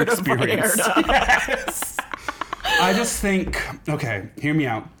good experience. Yes. I just think, okay, hear me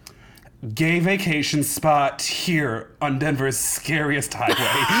out. Gay vacation spot here on Denver's scariest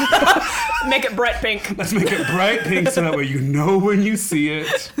highway. Make it bright pink. Let's make it bright pink so that way you know when you see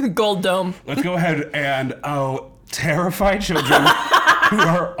it. Gold dome. Let's go ahead and terrify children who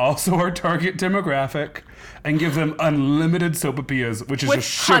are also our target demographic and give them unlimited sopapillas, which is with just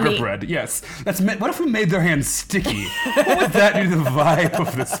sugar honey. bread. Yes. What if we made their hands sticky? What would that do to the vibe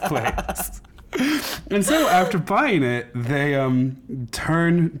of this place? And so after buying it, they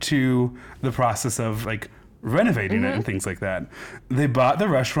turn to the process of renovating it and things like that. They bought the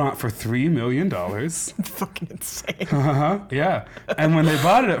restaurant for $3 million. Fucking insane. Yeah. And when they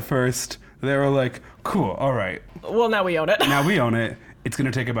bought it at first, they were like, cool, all right. Well, now we own it. Now we own it. It's going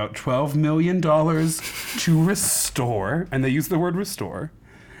to take about $12 million to restore. And they use the word restore.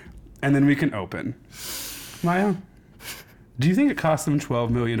 And then we can open. Maya, Do you think it cost them $12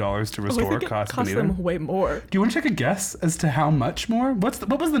 million to restore Casa Cost Bonita? them way more. Do you want to take a guess as to how much more? What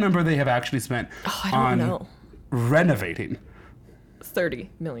was the number they have actually spent I on don't know. renovating? 30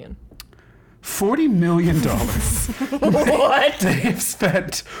 million. $40 million. What? They have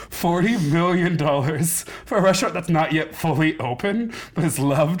spent $40 million for a restaurant that's not yet fully open, but is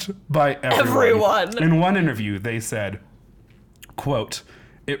loved by everyone. In one interview, they said, quote,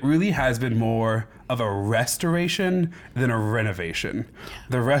 "It really has been more of a restoration than a renovation.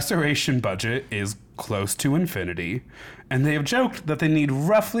 The restoration budget is close to infinity, and they have joked that they need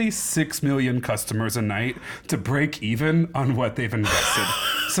roughly 6 million customers a night to break even on what they've invested."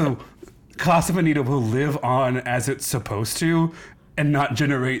 So Casa Bonita will live on as it's supposed to and not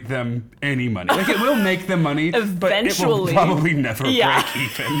generate them any money. Like, it will make them money, but it will Eventually. probably never break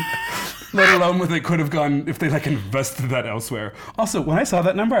even. Let alone what they could have gone if they invested that elsewhere. Also, when I saw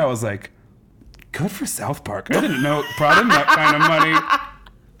that number, I was like, good for South Park. I didn't know it brought in that kind of money.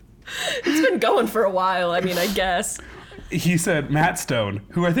 It's been going for a while. I mean, I guess. He said Matt Stone,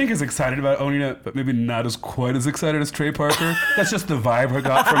 who I think is excited about owning it, but maybe not as quite as excited as Trey Parker. That's just the vibe I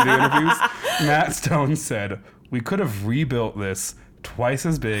got from the interviews. Matt Stone said, "We could have rebuilt this twice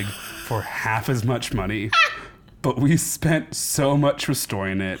as big for half as much money, but we spent so much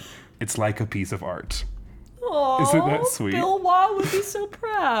restoring it. It's like a piece of art." Aww, Isn't that sweet? Bill Wall would be so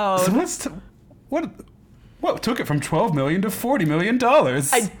proud. So what took it from $12 million to $40 million?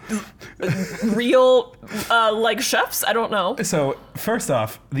 Real, like chefs? I don't know. So first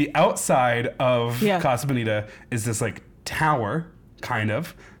off, the outside of Yeah. Casa Bonita is this like tower, kind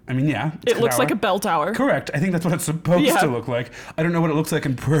of. I mean, yeah. it's It looks tower. like a bell tower. Correct. I think that's what it's supposed Yeah. to look like. I don't know what it looks like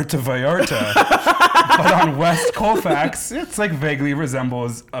in Puerto Vallarta, but on West Colfax, it's like vaguely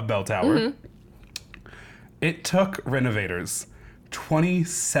resembles a bell tower. Mm-hmm. It took renovators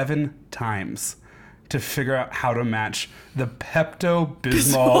 27 times to figure out how to match the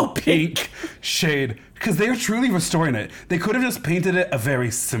Pepto-Bismol pink shade, because they were truly restoring it. They could have just painted it a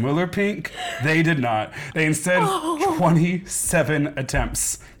very similar pink. They did not. They instead 27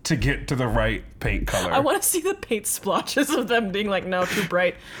 attempts to get to the right paint color. I want to see the paint splotches of them being like, no, too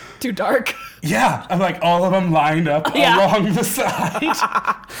bright, too dark. Yeah, I'm like all of them lined up Yeah. along the side.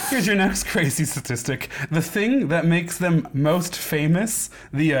 Here's your next crazy statistic. The thing that makes them most famous,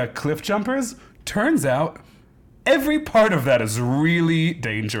 the cliff jumpers, turns out every part of that is really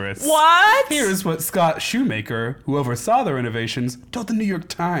dangerous. What? Here's what Scott Shoemaker, who oversaw the renovations, told the New York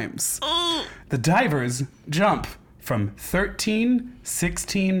Times. The divers jump from 13,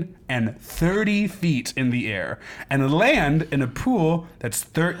 16, and 30 feet in the air and land in a pool that's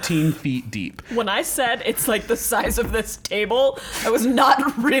 13 feet deep. When I said it's like the size of this table, I was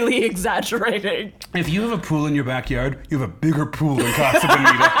not really exaggerating. If you have a pool in your backyard, you have a bigger pool than Casa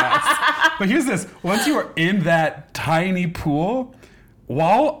Bonita has. But here's this. Once you are in that tiny pool,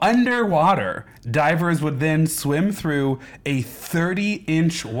 while underwater, divers would then swim through a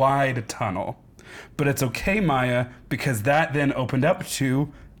 30-inch wide tunnel. But it's okay, Maya, because that then opened up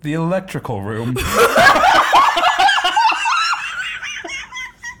to the electrical room.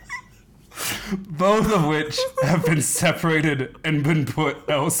 Both of which have been separated and been put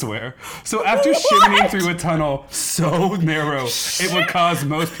elsewhere. So after shimmying through a tunnel so narrow, it would cause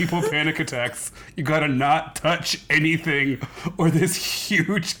most people panic attacks. You gotta not touch anything, or this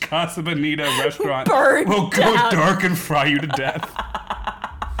huge Casa Bonita restaurant Burn will go down. dark and fry you to death.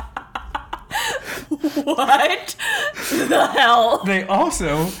 What the hell? They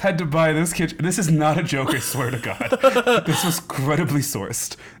also had to buy this kitchen. This is not a joke, I swear to God. This was credibly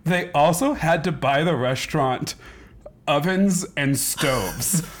sourced. They also had to buy the restaurant ovens and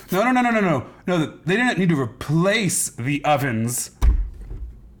stoves. No, they didn't need to replace the ovens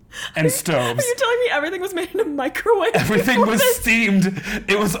and stoves. Are you telling me everything was made in a microwave? Everything before was this? steamed.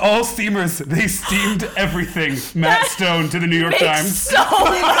 It was all steamers. They steamed everything. Matt Stone to the New York Makes Times. so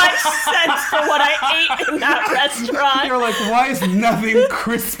much sense for what I ate in that restaurant. You're like, why is nothing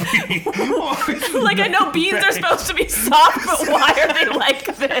crispy? Like, I know beans are supposed to be soft, but why are they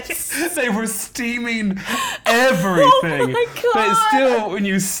like this? They were steaming everything. Oh my God. But still, when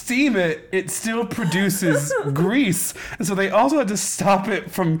you steam it, it still produces grease. And so they also had to stop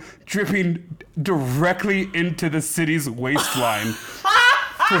it from dripping directly into the city's waistline.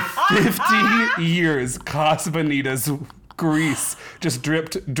 For 50 years, Casa Bonita's grease just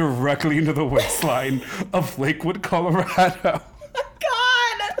dripped directly into the waistline of Lakewood, Colorado.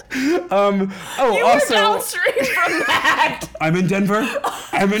 God! You You were downstream from that! I'm in Denver.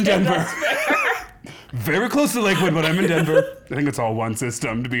 Very close to Lakewood, but I'm in Denver. I think it's all one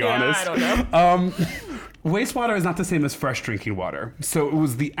system, to be honest. I don't know. wastewater is not the same as fresh drinking water. So it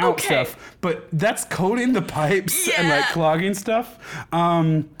was the out Okay. stuff, but that's coating the pipes and like Yeah. clogging stuff.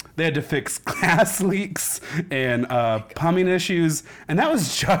 They had to fix gas leaks and plumbing issues, and that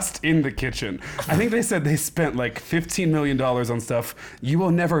was just in the kitchen. I think they said they spent like $15 million on stuff you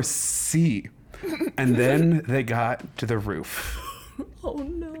will never see. And then they got to the roof. Oh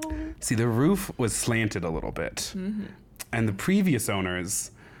no. See, the roof was slanted a little bit. And the previous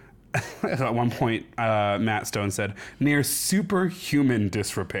owners, at one point, Matt Stone said, near superhuman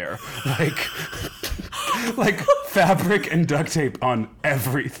disrepair. Like fabric and duct tape on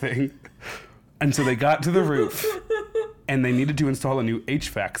everything. And so they got to the roof and they needed to install a new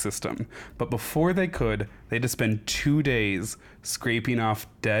HVAC system. But before they could, they had to spend 2 days scraping off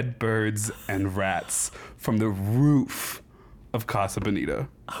dead birds and rats from the roof of Casa Bonita.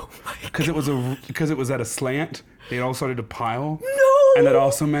 Oh my god. Because it was at a slant, they all started to pile. No! And that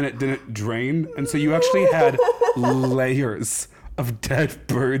also meant it didn't drain. And so you actually had layers of dead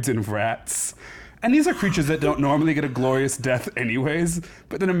birds and rats. And these are creatures that don't normally get a glorious death anyways.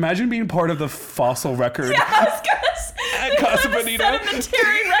 But then imagine being part of the fossil record. Yeah, I was gonna say, At Casa they have Bonita. a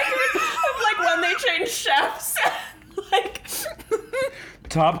sedimentary record of like when they change chefs. Like,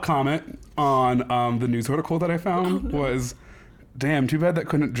 Top comment on the news article that I found was, damn, too bad that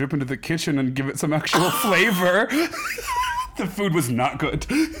couldn't drip into the kitchen and give it some actual flavor. The food was not good.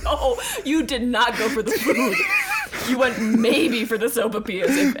 oh, you did not go for the food. You went maybe for the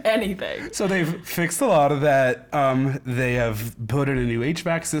sopapillas, if anything. So they've fixed a lot of that. They have put in a new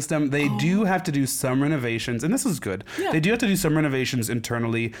HVAC system. They do have to do some renovations, and this is good. Yeah. They do have to do some renovations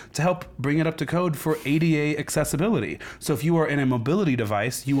internally to help bring it up to code for ADA accessibility. So if you are in a mobility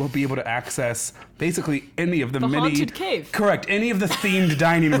device, you will be able to access basically any of the many... haunted cave. Correct. Any of the themed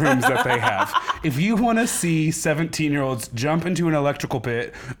dining rooms that they have. If you want to see 17-year-olds jump into an electrical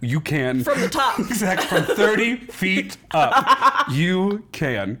pit, you can. From the top. Exactly. From 30 feet up. You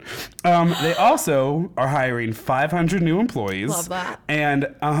can. They also are hiring 500 new employees. Love that.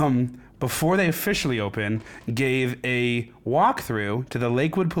 And before they officially open, gave a walkthrough to the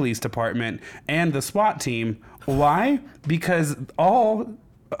Lakewood Police Department and the SWAT team. Why? Because all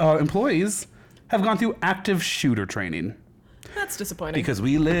employees have gone through active shooter training. That's disappointing. Because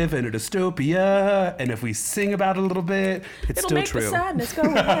we live in a dystopia, and if we sing about it a little bit, it's It'll still make true. the sadness go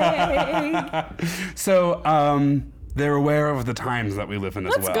away. So they're aware of the times that we live in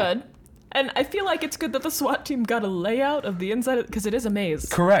as That's well. good. And I feel like it's good that the SWAT team got a layout of the inside, because it is a maze.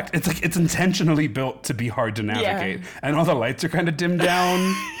 Correct. It's like it's intentionally built to be hard to navigate, and all the lights are kind of dimmed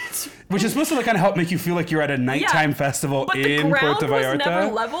down, which is supposed to like kind of help make you feel like you're at a nighttime festival But the in ground Puerto was Vallarta.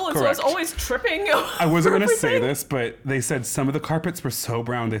 never level, and so I was Correct. always tripping. I wasn't going to say this, but they said some of the carpets were so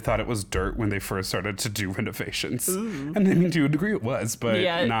brown they thought it was dirt when they first started to do renovations. And I mean, to a degree it was, but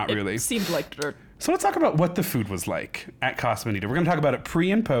Yeah, not it really. seemed like dirt. So let's talk about what the food was like at Casa Bonita. We're going to talk about it pre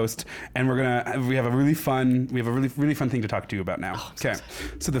and post, and we have a really fun thing to talk to you about now. Okay.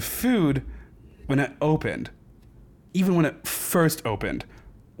 So the food, when it opened, even when it first opened,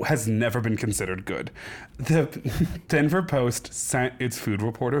 has never been considered good. The Denver Post sent its food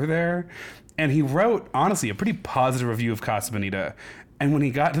reporter there, and he wrote, honestly, a pretty positive review of Casa Bonita. And when he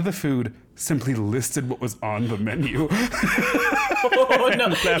got to the food, simply listed what was on the menu. Oh no!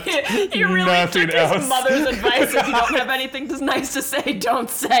 He really nothing took else. his mother's advice. If you don't have anything nice to say, don't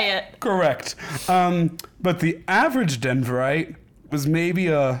say it. Correct. But the average Denverite was maybe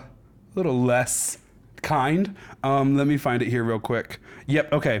a little less kind. Let me find it here real quick.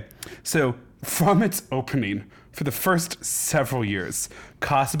 Yep, okay. So from its opening, for the first several years,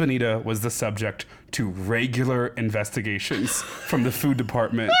 Casa Bonita was the subject to regular investigations from the food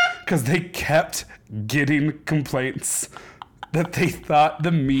department because they kept getting complaints that they thought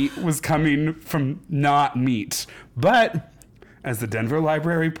the meat was coming from not meat. But, as the Denver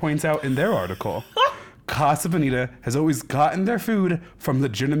Library points out in their article, Casa Bonita has always gotten their food from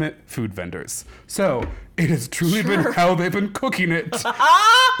legitimate food vendors. So, it has truly been how they've been cooking it,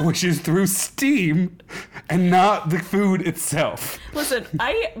 which is through steam and not the food itself. Listen,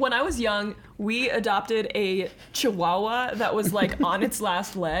 when I was young, we adopted a Chihuahua that was like on its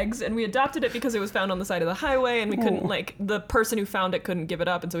last legs, and we adopted it because it was found on the side of the highway, and we couldn't like the person who found it couldn't give it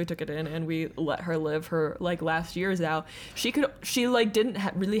up, and so we took it in and we let her live her like last years out. She like didn't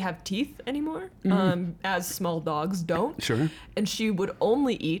really have teeth anymore, as small dogs don't. Sure. And she would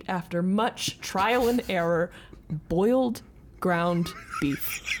only eat after much trial and error boiled ground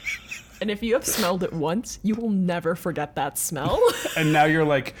beef. And if you have smelled it once, you will never forget that smell. And now you're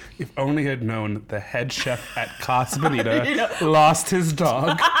like, if only I'd known the head chef at Casa Bonita lost his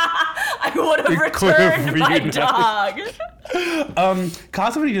dog. I would have It could have returned my reunited. dog.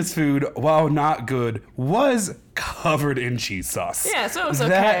 Casa Bonita's food, while not good, was covered in cheese sauce. Yeah, so it was okay.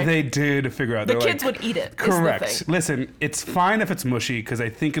 That they did figure out. The kids would eat it. Correct. Is the thing. Listen, it's fine if it's mushy because I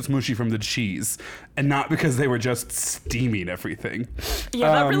think it's mushy from the cheese and not because they were just steaming everything.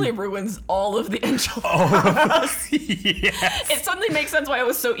 Yeah, that really ruins all of the enchiladas. Yes. It suddenly makes sense why it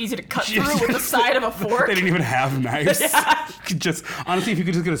was so easy to cut through with the side of a fork. They didn't even have knives. Yeah. Just honestly, if you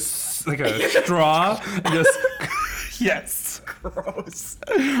could just get a straw and just yes. Gross.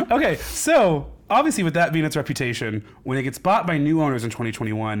 Okay, so obviously with that being its reputation, when it gets bought by new owners in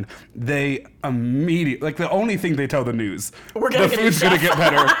 2021, they immediately, like the only thing they tell the news, the food's gonna get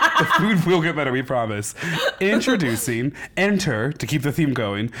better. The food will get better, we promise. Introducing, enter, to keep the theme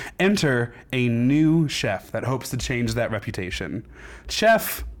going, enter a new chef that hopes to change that reputation.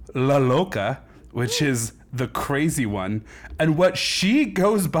 Chef La Loca, which is the crazy one, and what she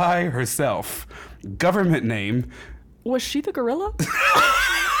goes by herself. Government name. Was she the gorilla?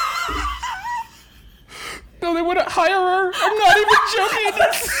 No, they wouldn't hire her. I'm not even joking.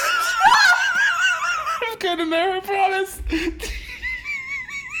 I'm getting there, I promise.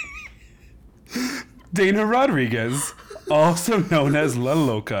 Dana Rodriguez, also known as La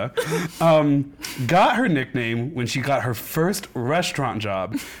Loca, got her nickname when she got her first restaurant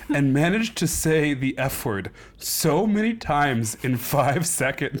job and managed to say the F word so many times in 5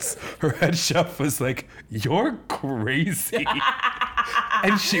 seconds. Her head chef was like, "You're crazy."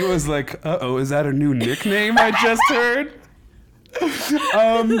 And she was like, "Uh-oh, is that a new nickname I just heard?"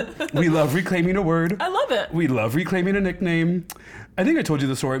 We love reclaiming a word. I love it. We love reclaiming a nickname. I think I told you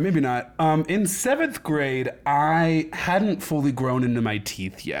the story, maybe not. In 7th grade, I hadn't fully grown into my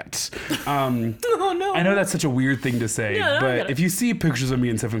teeth yet. Oh, no. I know that's such a weird thing to say, Yeah, but if you see pictures of me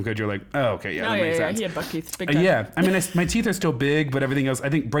in 7th grade, you're like, oh, okay, yeah, that makes sense. He had buck teeth. Big time. Yeah, I mean, my teeth are still big, but everything else, I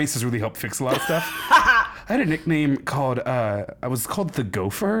think braces really help fix a lot of stuff. I had a nickname called, I was called the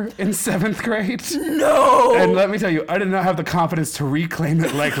Gopher in 7th grade. No! And let me tell you, I did not have the confidence to reclaim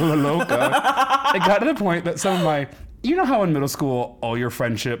it like La Loca. It got to the point that some of my, you know how in middle school, all your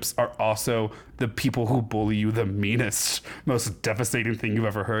friendships are also the people who bully you the meanest, most devastating thing you've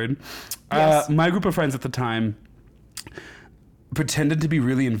ever heard? Yes. My group of friends at the time pretended to be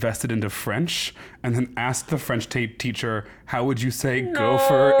really invested into French and then asked the French teacher, how would you say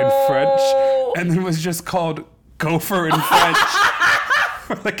gopher in French? And then it was just called gopher in French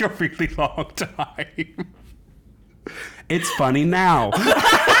for like a really long time. It's funny now.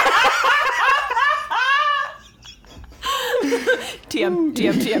 TM.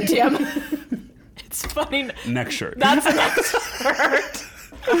 It's funny. Next shirt. That's an next shirt.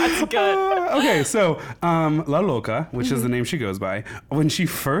 That's good. Okay, so La Loca, which is the name she goes by, when she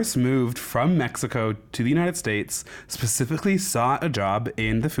first moved from Mexico to the United States, specifically sought a job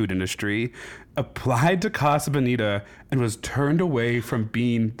in the food industry, applied to Casa Bonita, and was turned away from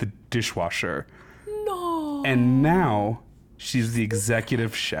being the dishwasher. No. And now she's the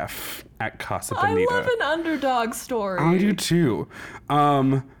executive chef at Casa Bonita. I love an underdog story. I do too.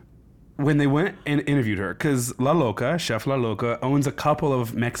 When they went and interviewed her, because La Loca, Chef La Loca, owns a couple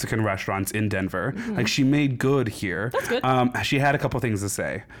of Mexican restaurants in Denver. Mm-hmm. Like, she made good here. That's good. She had a couple things to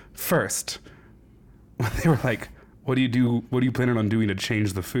say. First, when they were like, what do you planning on doing to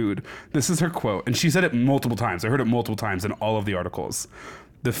change the food? This is her quote. And she said it multiple times. I heard it multiple times in all of the articles.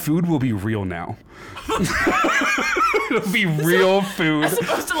 The food will be real now. It'll be real food. As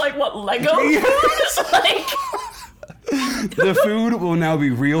opposed to like what, Lego food? Like... The food will now be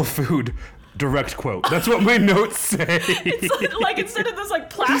real food. Direct quote. That's what my notes say. It's like instead of those like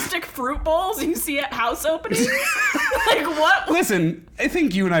plastic fruit bowls you see at house openings. Like what? Listen, I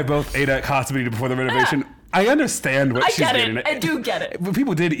think you and I both ate at Casa Bonita before the renovation. Yeah. I understand what she's getting at. I do get it. But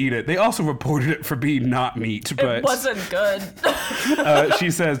people did eat it. They also reported it for being not meat. But it wasn't good.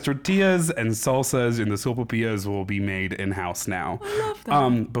 She says tortillas and salsas and the sopapillas will be made in-house now. I love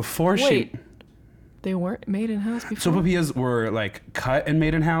that. Wait. They weren't made in-house before? Sopapillas were like cut and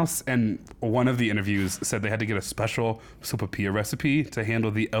made in-house, and one of the interviews said they had to get a special sopapilla recipe to handle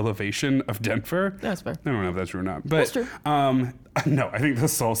the elevation of Denver. That's fair. I don't know if that's true or not. But, that's true. No, I think the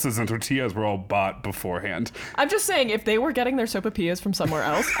salsas and tortillas were all bought beforehand. I'm just saying, if they were getting their sopapillas from somewhere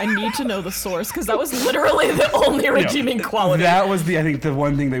else, I need to know the source, because that was literally the only redeeming quality. That was I think the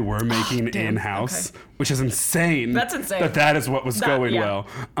one thing they were making in-house, which is insane. That's insane. That is what was going well.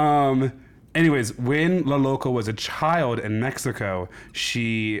 Anyways, when La Loca was a child in Mexico,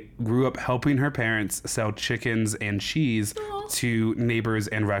 she grew up helping her parents sell chickens and cheese to neighbors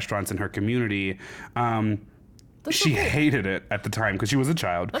and restaurants in her community. She hated it at the time because she was a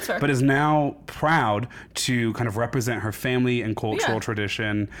child. That's fair. But is now proud to kind of represent her family and cultural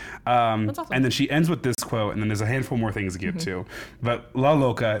tradition. That's awesome. And then she ends with this quote, and then there's a handful more things to get to. But La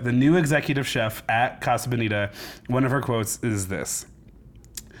Loca, the new executive chef at Casa Bonita, one of her quotes is this: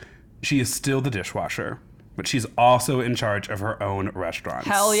 "She is still the dishwasher, but she's also in charge of her own restaurants."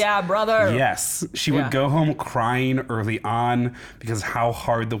 Hell yeah, brother. Yes. She would go home crying early on because how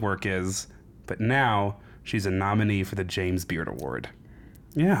hard the work is. But now she's a nominee for the James Beard Award.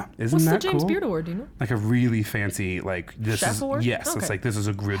 Yeah, isn't What's that the James cool? Beard Award, do you know? Like a really fancy, like this Chef is award? yes, Okay. it's like this is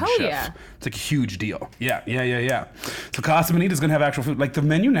a good Hell chef. yeah. It's like a huge deal. Yeah. So Casa Bonita's gonna have actual food. Like the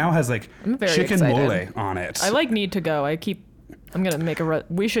menu now has like I'm very chicken excited. mole on it. I need to go. I'm gonna make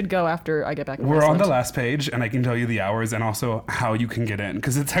we should go after I get back. We're on the last page, and I can tell you the hours and also how you can get in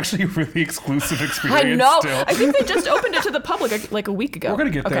because it's actually a really exclusive experience. I know. Still. I think they just opened it to the public like a week ago. We're gonna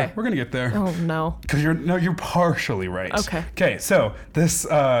get there. Okay. We're gonna get there. Oh no. Because you're partially right. Okay. Okay. So this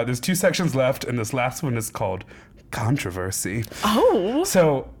there's 2 sections left, and this last one is called controversy. Oh.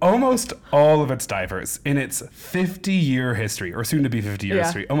 So almost all of its divers in its 50-year history, or soon to be 50-year Yeah.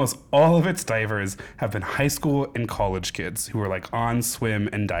 history, almost all of its divers have been high school and college kids who were like on swim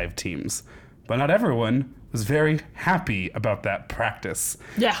and dive teams. But not everyone was very happy about that practice.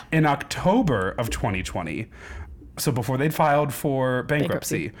 Yeah. In October of 2020, so before they'd filed for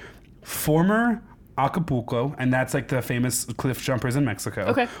bankruptcy. Former Acapulco, and that's like the famous cliff jumpers in Mexico.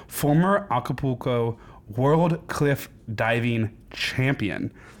 Okay. Former Acapulco world cliff diving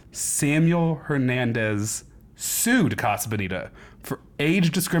champion Samuel Hernandez sued Casa Bonita for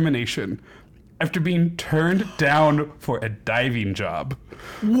age discrimination after being turned down for a diving job.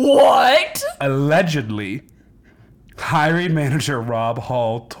 What? Allegedly, hiring manager Rob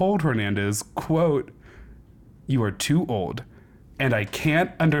Hall told Hernandez, quote, "You are too old, and I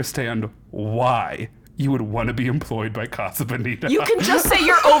can't understand why you would want to be employed by Casa Bonita." You can just say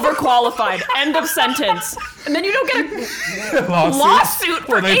you're overqualified. End of sentence. And then you don't get a lawsuit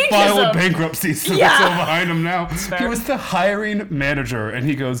for where they filed ageism. bankruptcy, so Yeah. they're so behind him now. fair. He was the hiring manager, and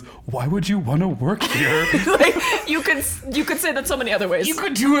he goes, "Why would you want to work here? Like, you could say that so many other ways. You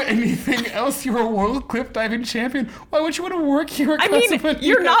could do anything else. You're a world cliff diving champion. Why would you want to work here at I Casa mean, Bonita?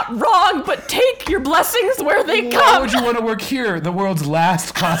 you're not wrong, but take your blessings where they Why come. would you want to work here, the world's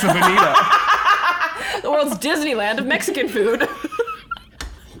last Casa Bonita? The world's Disneyland of Mexican food.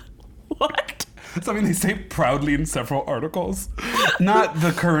 What? Something they say proudly in several articles. Not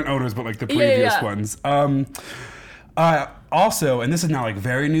the current owners, but like the previous yeah. ones. Also, and this is now like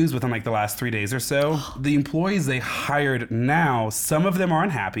very news within like the last 3 days or so, the employees they hired now, some of them are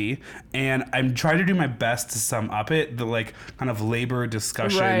unhappy, and I'm trying to do my best to sum up it. The like kind of labor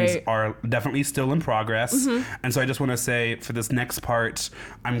discussions Right. are definitely still in progress. Mm-hmm. And so I just want to say for this next part,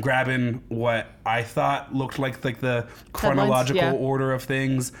 I'm grabbing what I thought looked like the chronological yeah. order of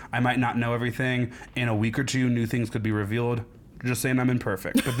things. I might not know everything. In a week or two, new things could be revealed. Just saying I'm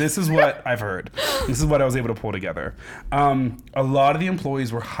imperfect. But this is what I've heard. This is what I was able to pull together. A lot of the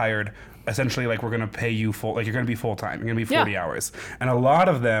employees were hired essentially like we're going to pay you full, like you're going to be full time. You're going to be 40 hours. And a lot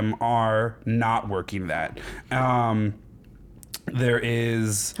of them are not working that. There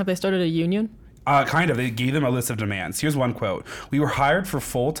is... Have they started a union? Kind of. They gave them a list of demands. Here's one quote. "We were hired for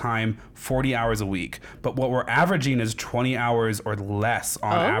full-time, 40 hours a week, but what we're averaging is 20 hours or less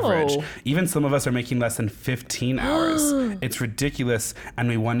on average. Even some of us are making less than 15 hours. It's ridiculous, and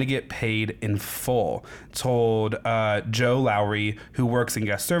we want to get paid in full," told Joe Lowry, who works in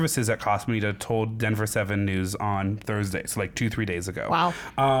guest services at Casa Bonita, told Denver 7 News on Thursday, so like 2-3 days ago.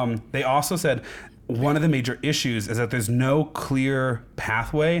 Wow. They also said... One of the major issues is that there's no clear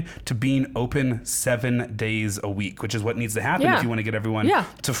pathway to being open 7 days a week, which is what needs to happen if you want to get everyone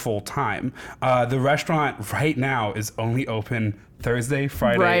to full time. The restaurant right now is only open Thursday,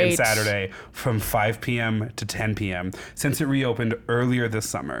 Friday, and Saturday from 5 p.m. to 10 p.m. since it reopened earlier this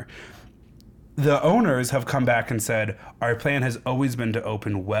summer. The owners have come back and said, our plan has always been to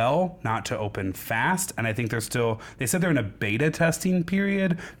open well, not to open fast. And I think they said they're in a beta testing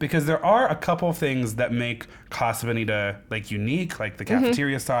period because there are a couple of things that make Casa Bonita like unique, like the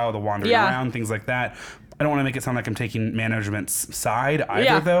cafeteria style, the wandering around, things like that. I don't want to make it sound like I'm taking management's side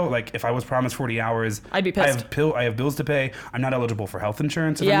either, though. Like, if I was promised 40 hours, I'd be pissed. I have bills to pay. I'm not eligible for health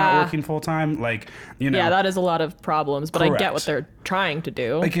insurance if I'm not working full time. Like, you know. Yeah, that is a lot of problems, but I get what they're trying to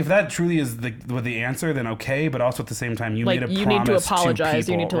do. Like, if that truly is the answer, then okay. But also at the same time, you made a promise. You need to apologize.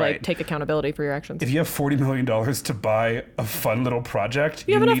 To people, you need to right? take accountability for your actions. If you have $40 million to buy a fun little project,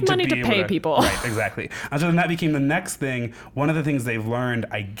 you have enough need money to to pay people. Right, exactly. And so then that became the next thing. One of the things they've learned,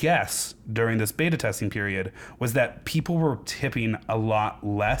 I guess, during this beta testing period period was that people were tipping a lot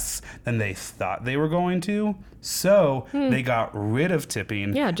less than they thought they were going to. So they got rid of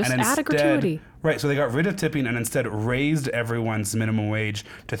tipping. Yeah, just and add a gratuity. Right, so they got rid of tipping and instead raised everyone's minimum wage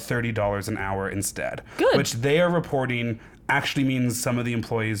to $30 an hour instead. Good. Which they are reporting actually means some of the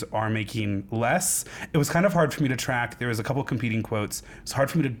employees are making less. It was kind of hard for me to track. There was a couple competing quotes. It's hard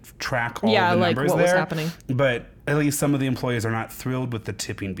for me to track all of the like numbers what there. was happening. But at least some of the employees are not thrilled with the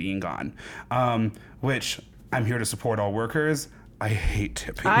tipping being gone, which I'm here to support all workers. I hate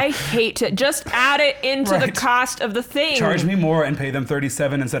tipping. I hate it. Just add it into the Right. cost of the thing. Charge me more and pay them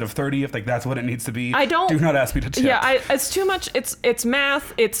 $37 instead of $30 if that's what it needs to be. I don't. Do not ask me to tip. Yeah, it's too much. It's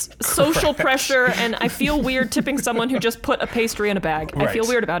math. It's social pressure, and I feel weird tipping someone who just put a pastry in a bag. I feel Right.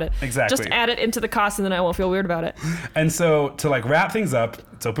 weird about it. Exactly. Just add it into the cost, and then I won't feel weird about it. And so to wrap things up,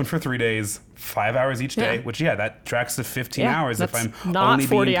 it's open for 3 days, 5 hours each day, Yeah. which that tracks to 15 Yeah, hours if that's I'm not only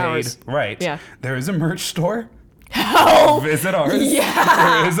 40 being paid. hours. Right. Yeah. There is a merch store. Oh, Visit ours.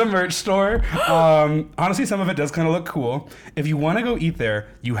 Yeah. There is a merch store. Honestly, some of it does kind of look cool. If you want to go eat there,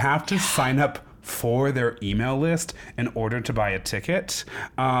 you have to sign up for their email list in order to buy a ticket.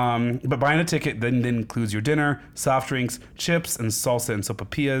 But buying a ticket then includes your dinner, soft drinks, chips, and salsa and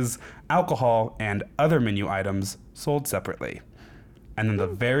sopapillas, alcohol, and other menu items sold separately. And then the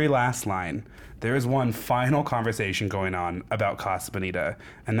very last line, there is one final conversation going on about Casa Bonita,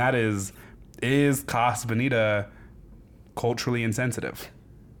 and that is Casa Bonita culturally insensitive?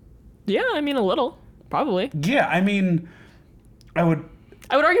 yeah. I mean, a little, probably. Yeah, I mean, I would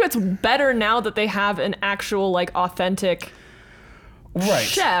argue it's better now that they have an actual, authentic right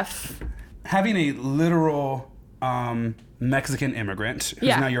chef. having a literal Mexican immigrant who's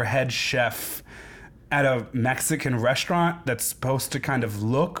Yeah. now your head chef at a Mexican restaurant that's supposed to kind of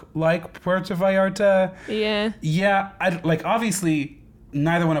look like Puerto Vallarta. Yeah. Yeah, obviously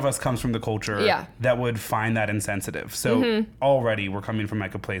neither one of us comes from the culture Yeah. that would find that insensitive. So already we're coming from a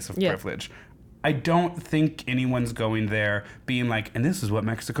place of privilege. I don't think anyone's going there being like, and this is what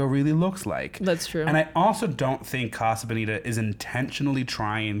Mexico really looks like. That's true. And I also don't think Casa Bonita is intentionally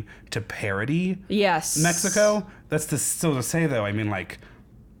trying to parody Yes. Mexico. That's still to say, though. I mean,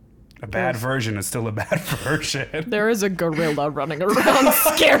 a bad version is still a bad version. There is a gorilla running around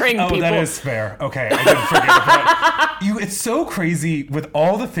scaring Oh, people. that is fair. Okay, I didn't forget about you. It's so crazy with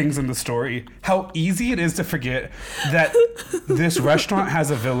all the things in the story, how easy it is to forget that this restaurant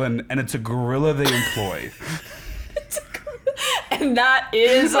has a villain and it's a gorilla they employ. And that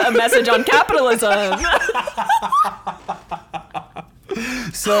is a message on capitalism.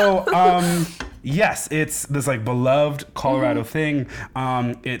 So, yes, it's this beloved Colorado thing.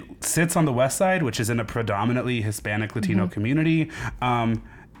 It sits on the west side, which is in a predominantly Hispanic Latino community.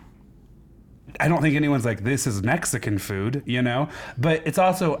 I don't think anyone's like, this is Mexican food, But it's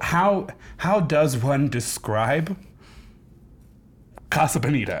also, how does one describe Casa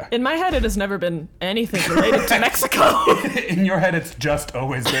Bonita? In my head, it has never been anything related to Mexico. In your head, it's just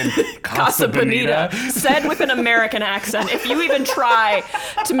always been Casa Bonita, said with an American accent. If you even try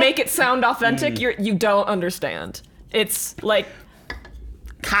to make it sound authentic, you don't understand. It's like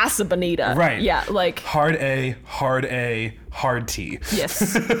Casa Bonita. Right. Yeah, hard A, hard T.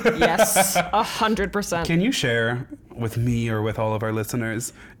 Yes. Yes. 100%. Can you share with me or with all of our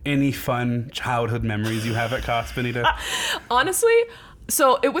listeners any fun childhood memories you have at Casa Bonita? Honestly,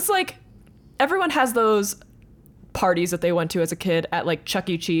 so it was everyone has those parties that they went to as a kid at Chuck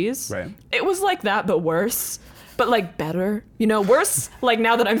E. Cheese. Right. It was like that, but worse. But better. Worse,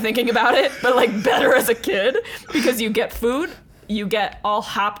 now that I'm thinking about it, but better as a kid because you get food. You get all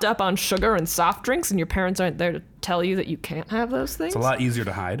hopped up on sugar and soft drinks, and your parents aren't there to tell you that you can't have those things. It's a lot easier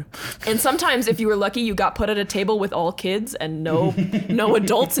to hide. And sometimes, if you were lucky, you got put at a table with all kids and no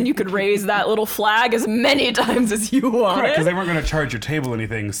adults, and you could raise that little flag as many times as you wanted. Right, because they weren't going to charge your table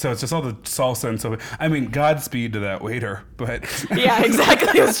anything, so it's just all the salsa and so. I mean, Godspeed to that waiter, but Yeah,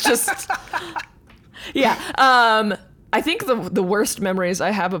 exactly. It's just, yeah. I think the worst memories I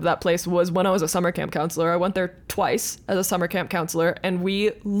have of that place was when I was a summer camp counselor. I went there twice as a summer camp counselor, and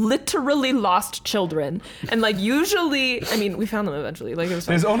we literally lost children. And usually, I mean, we found them eventually. It was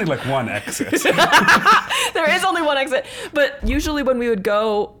fine. there's only one exit. There is only one exit. But usually when we would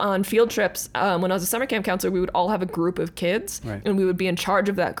go on field trips, when I was a summer camp counselor, we would all have a group of kids, Right. and we would be in charge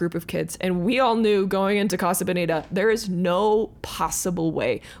of that group of kids. And we all knew going into Casa Bonita, there is no possible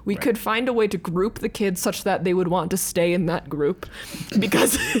way we could find a way to group the kids such that they would want to stay stay in that group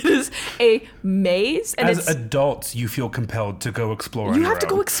because it is a maze. And As adults, you feel compelled to go explore. you have to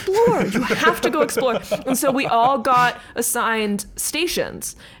go explore. You have to go explore. And so we all got assigned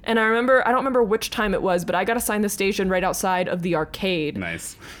stations. And I don't remember which time it was, but I got assigned the station right outside of the arcade.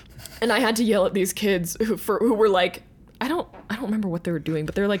 Nice. And I had to yell at these kids who were like, I don't remember what they were doing,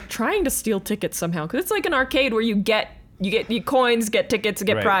 but they're like trying to steal tickets somehow. Because it's like an arcade where you get coins, get tickets,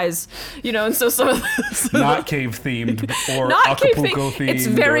 get Right. prize, and so some of Not cave themed or not cave Acapulco thing. themed. It's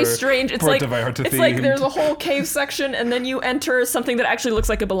very or strange. It's Puerto like Vallarta it's like themed. there's a whole cave section, and then you enter something that actually looks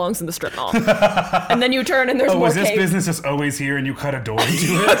like it belongs in the strip mall, and then you turn and there's Oh, more is this cave. business just always here and you cut a door into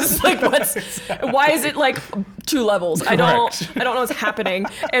it? It's like why is it like 2 levels? I don't know what's happening.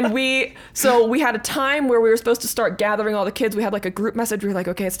 And we had a time where we were supposed to start gathering all the kids. We had like a group message. We were like,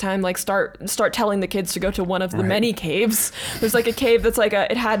 okay, it's time, like start telling the kids to go to one of the Right. many caves. There's like a cave that's like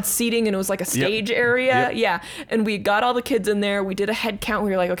it had seating and it was like a stage area. Yep. Yeah. And we got all the kids in there. We did a head count.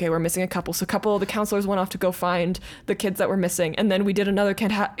 We were like, okay, we're missing a couple. So a couple of the counselors went off to go find the kids that were missing. And then we did another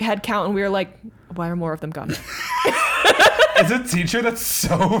head count and we were like, why are more of them gone? As a teacher, that's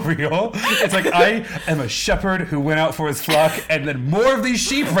so real. It's like, I am a shepherd who went out for his flock, and then more of these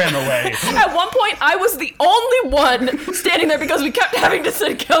sheep ran away. At one point, I was the only one standing there because we kept having to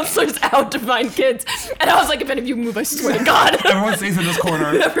send counselors out to find kids. And I was like, if any of you move, I swear to God. Everyone stays in this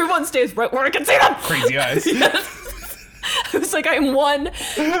corner. Everyone stays right where I can see them. Crazy eyes. I was like, I'm one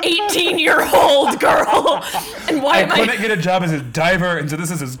 18-year-old girl. And why I am I... couldn't get a job as a diver, and so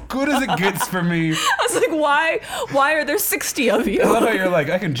this is as good as it gets for me. I was like, why are there 60 of you? I love how you're like,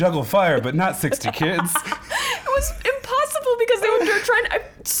 I can juggle fire, but not 60 kids. It was impossible because they were trying. I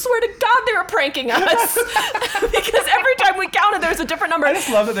swear to God, they were pranking us. Because every time we counted, there was a different number. I just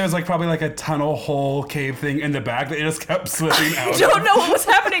love that there's like probably like a tunnel hole cave thing in the back that it just kept slipping out. I don't know what was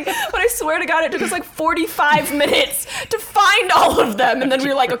happening, but I swear to God, it took us like 45 minutes to find all of them. And then we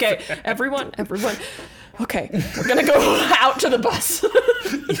were like, okay, everyone, okay, we're gonna go out to the bus.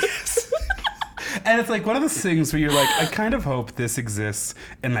 Yes. And it's like one of those things where you're like, I kind of hope this exists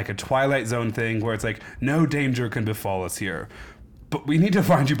in like a Twilight Zone thing where it's like, no danger can befall us here, but we need to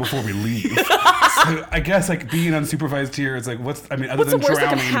find you before we leave. So I guess like being unsupervised here, it's like, other What's than the worst that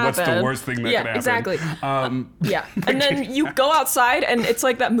can drowning, what's the happen? worst thing that Yeah, could happen? exactly. Yeah, but and then you go outside and it's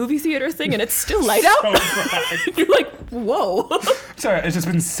like that movie theater thing and it's still light out. So You're like, whoa. sorry, it's just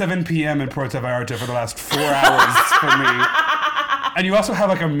been 7 p.m. in Puerto Vallarta for the last 4 hours for me. And you also have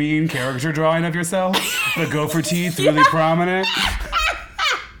like a mean caricature drawing of yourself, the gopher teeth really prominent.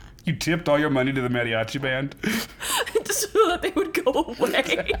 You tipped all your money to the mariachi band. Just so that they would go away.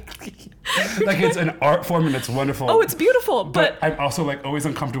 Like it's an art form and it's wonderful. Oh, it's beautiful, But I'm also like always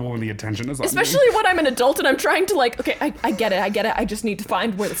uncomfortable when the attention is on especially when I'm an adult and I'm trying to like, okay, I get it. I just need to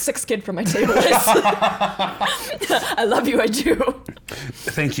find where the 6th kid from my table is. I love you, I do. me.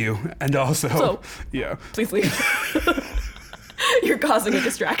 Thank you. And also, So- yeah. Please leave. You're causing a I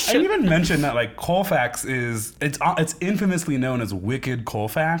distraction. even mentioned that like Colfax it's infamously known as Wicked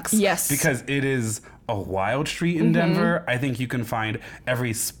Colfax. Yes. Because it is a wild street in Denver. I think you can find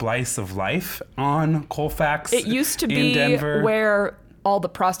every splice of life on Colfax. It used to in be Denver. where all the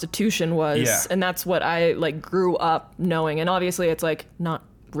prostitution was, Yeah. and that's what I like grew up knowing. And obviously, it's like not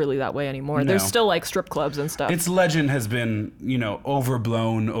really that way anymore. No. There's still like strip clubs and stuff. Its legend has been,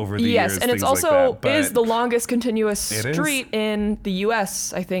 overblown over the years. Yes, and it's things like also that, but is the longest continuous It is. street in the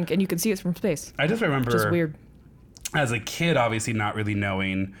U.S. I think, and you can see it from space. I just remember Which is weird. as a kid, obviously not really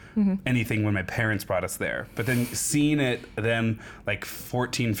knowing anything when my parents brought us there, but then seeing it then like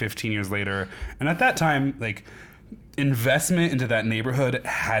 14, 15 years later. And at that time, like investment into that neighborhood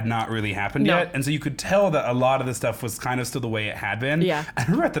had not really happened No. yet. And so you could tell that a lot of the stuff was kind of still the way it had been. Yeah. I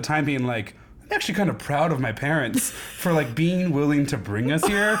remember at the time being like, I'm actually kind of proud of my parents for like being willing to bring us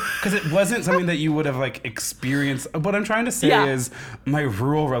here, because it wasn't something that you would have like experienced. What I'm trying to say Yeah. is my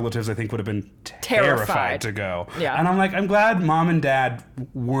rural relatives I think would have been Terrified. terrified to go. Yeah. And I'm like, I'm glad mom and dad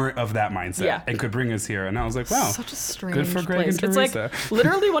weren't of that mindset Yeah. and could bring us here. And I was like, wow, Such a strange good for Greg place. and It's Teresa. like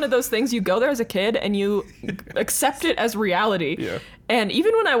literally one of those things you go there as a kid and you accept it as reality. Yeah. And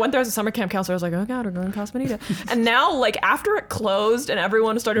even when I went there as a summer camp counselor, I was like, oh God, we're going to Casa Bonita. And now, like, after it closed and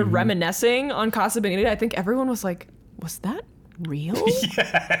everyone started reminiscing on Casa Bonita, I think everyone was like, was that real?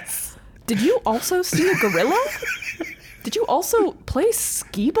 Yes. Did you also see a gorilla? Did you also play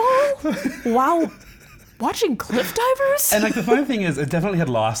skee ball? watching cliff divers. And like the funny thing is, it definitely had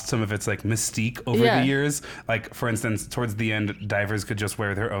lost some of its like mystique over Yeah. the years. Like for instance, towards the end, divers could just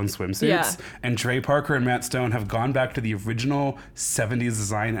wear their own swimsuits. Yeah. And Trey Parker and Matt Stone have gone back to the original 70s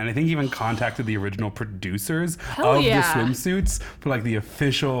design, and I think even contacted the original producers of yeah. the swimsuits for like the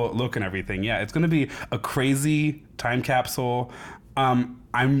official look and everything. Yeah, it's gonna be a crazy time capsule.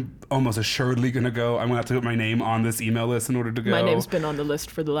 I'm almost assuredly going to go. I'm going to have to put my name on this email list in order to go. My name's been on the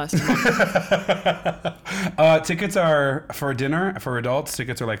list for the last month. Tickets are for dinner for adults.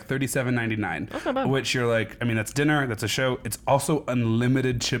 Tickets are like $37.99, That's not bad. which you're like, I mean, that's dinner, that's a show. It's also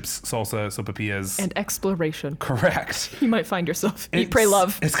unlimited chips, salsa, sopapillas. And exploration. Correct. You might find yourself It's- eat, pray,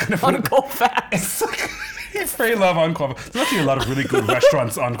 love it's kind of on Colfax. It's like pray love on Colfax. There's actually a lot of really good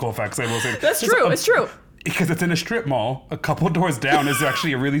restaurants on Colfax, I will say. That's true. It's true. Because it's in a strip mall, a couple doors down is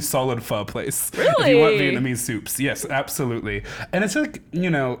actually a really solid pho place. Really? If you want Vietnamese soups. Yes, absolutely. And it's like, you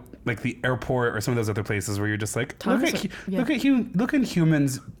know, like the airport or some of those other places where you're just like, look at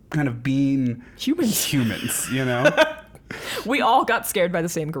humans kind of being humans, you know? We all got scared by the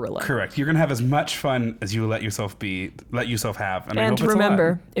same gorilla. Correct. You're going to have as much fun as you let yourself have. And I hope it's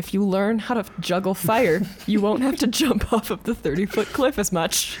remember, if you learn how to juggle fire, you won't have to jump off of the 30-foot cliff as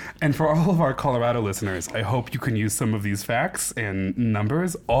much. And for all of our Colorado listeners, I hope you can use some of these facts and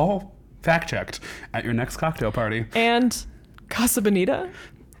numbers, all fact-checked, at your next cocktail party. And Casa Bonita,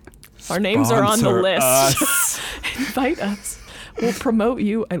 our names are on the Sponsor list. us. Invite us. We'll promote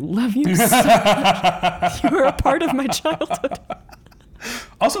you. I love you so much. You are a part of my childhood.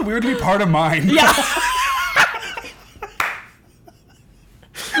 Also weirdly part of mine. Yeah.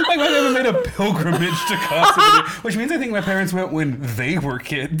 Like I never made a pilgrimage to Casa Bonita, which means I think my parents went when they were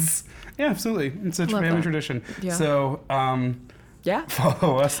kids. Yeah, absolutely. It's a Love family that. tradition. Yeah. So, Yeah.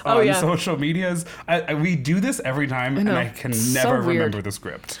 follow us on yeah. social medias. we do this every time, and know. I can So never weird. remember the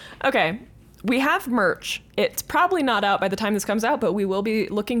script. Okay. We have merch. It's probably not out by the time this comes out, but we will be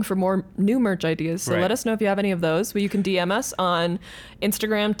looking for more new merch ideas. So Right. let us know if you have any of those. You can DM us on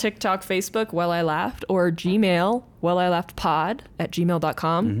Instagram, TikTok, Facebook, Well I Laughed, or Gmail,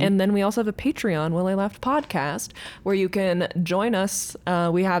 welilaughedpod@gmail.com. And then we also have a Patreon, Well I Laughed Podcast, where you can join us.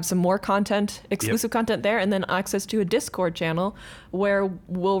 We have some more content, exclusive content there, and then access to a Discord channel where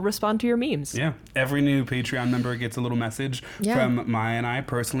we'll respond to your memes. Yeah. Every new Patreon member gets a little message from Maya and I,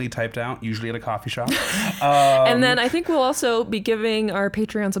 personally typed out, usually at a coffee shop. And then I think we'll also be giving our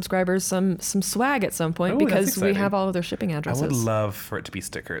Patreon subscribers some swag at some point Ooh, that's because we exciting. have all of their shipping I addresses. would love for it to be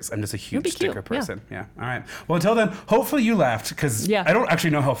stickers. I'm just a huge be cute, sticker yeah. person. Yeah. All right. Well, until then, hopefully you laughed because Yeah. I don't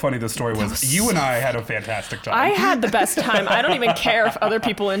actually know how funny this story was. You and I had a fantastic time. I had the best time. I don't even care if other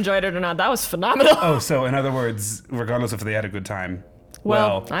people enjoyed it or not. That was phenomenal. Oh, so in other words, regardless if they had a good time.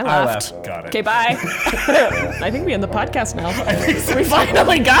 Well, I laughed. Got it. Okay, bye. I think we end the podcast now. We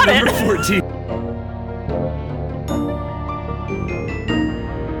finally got it. Number 14.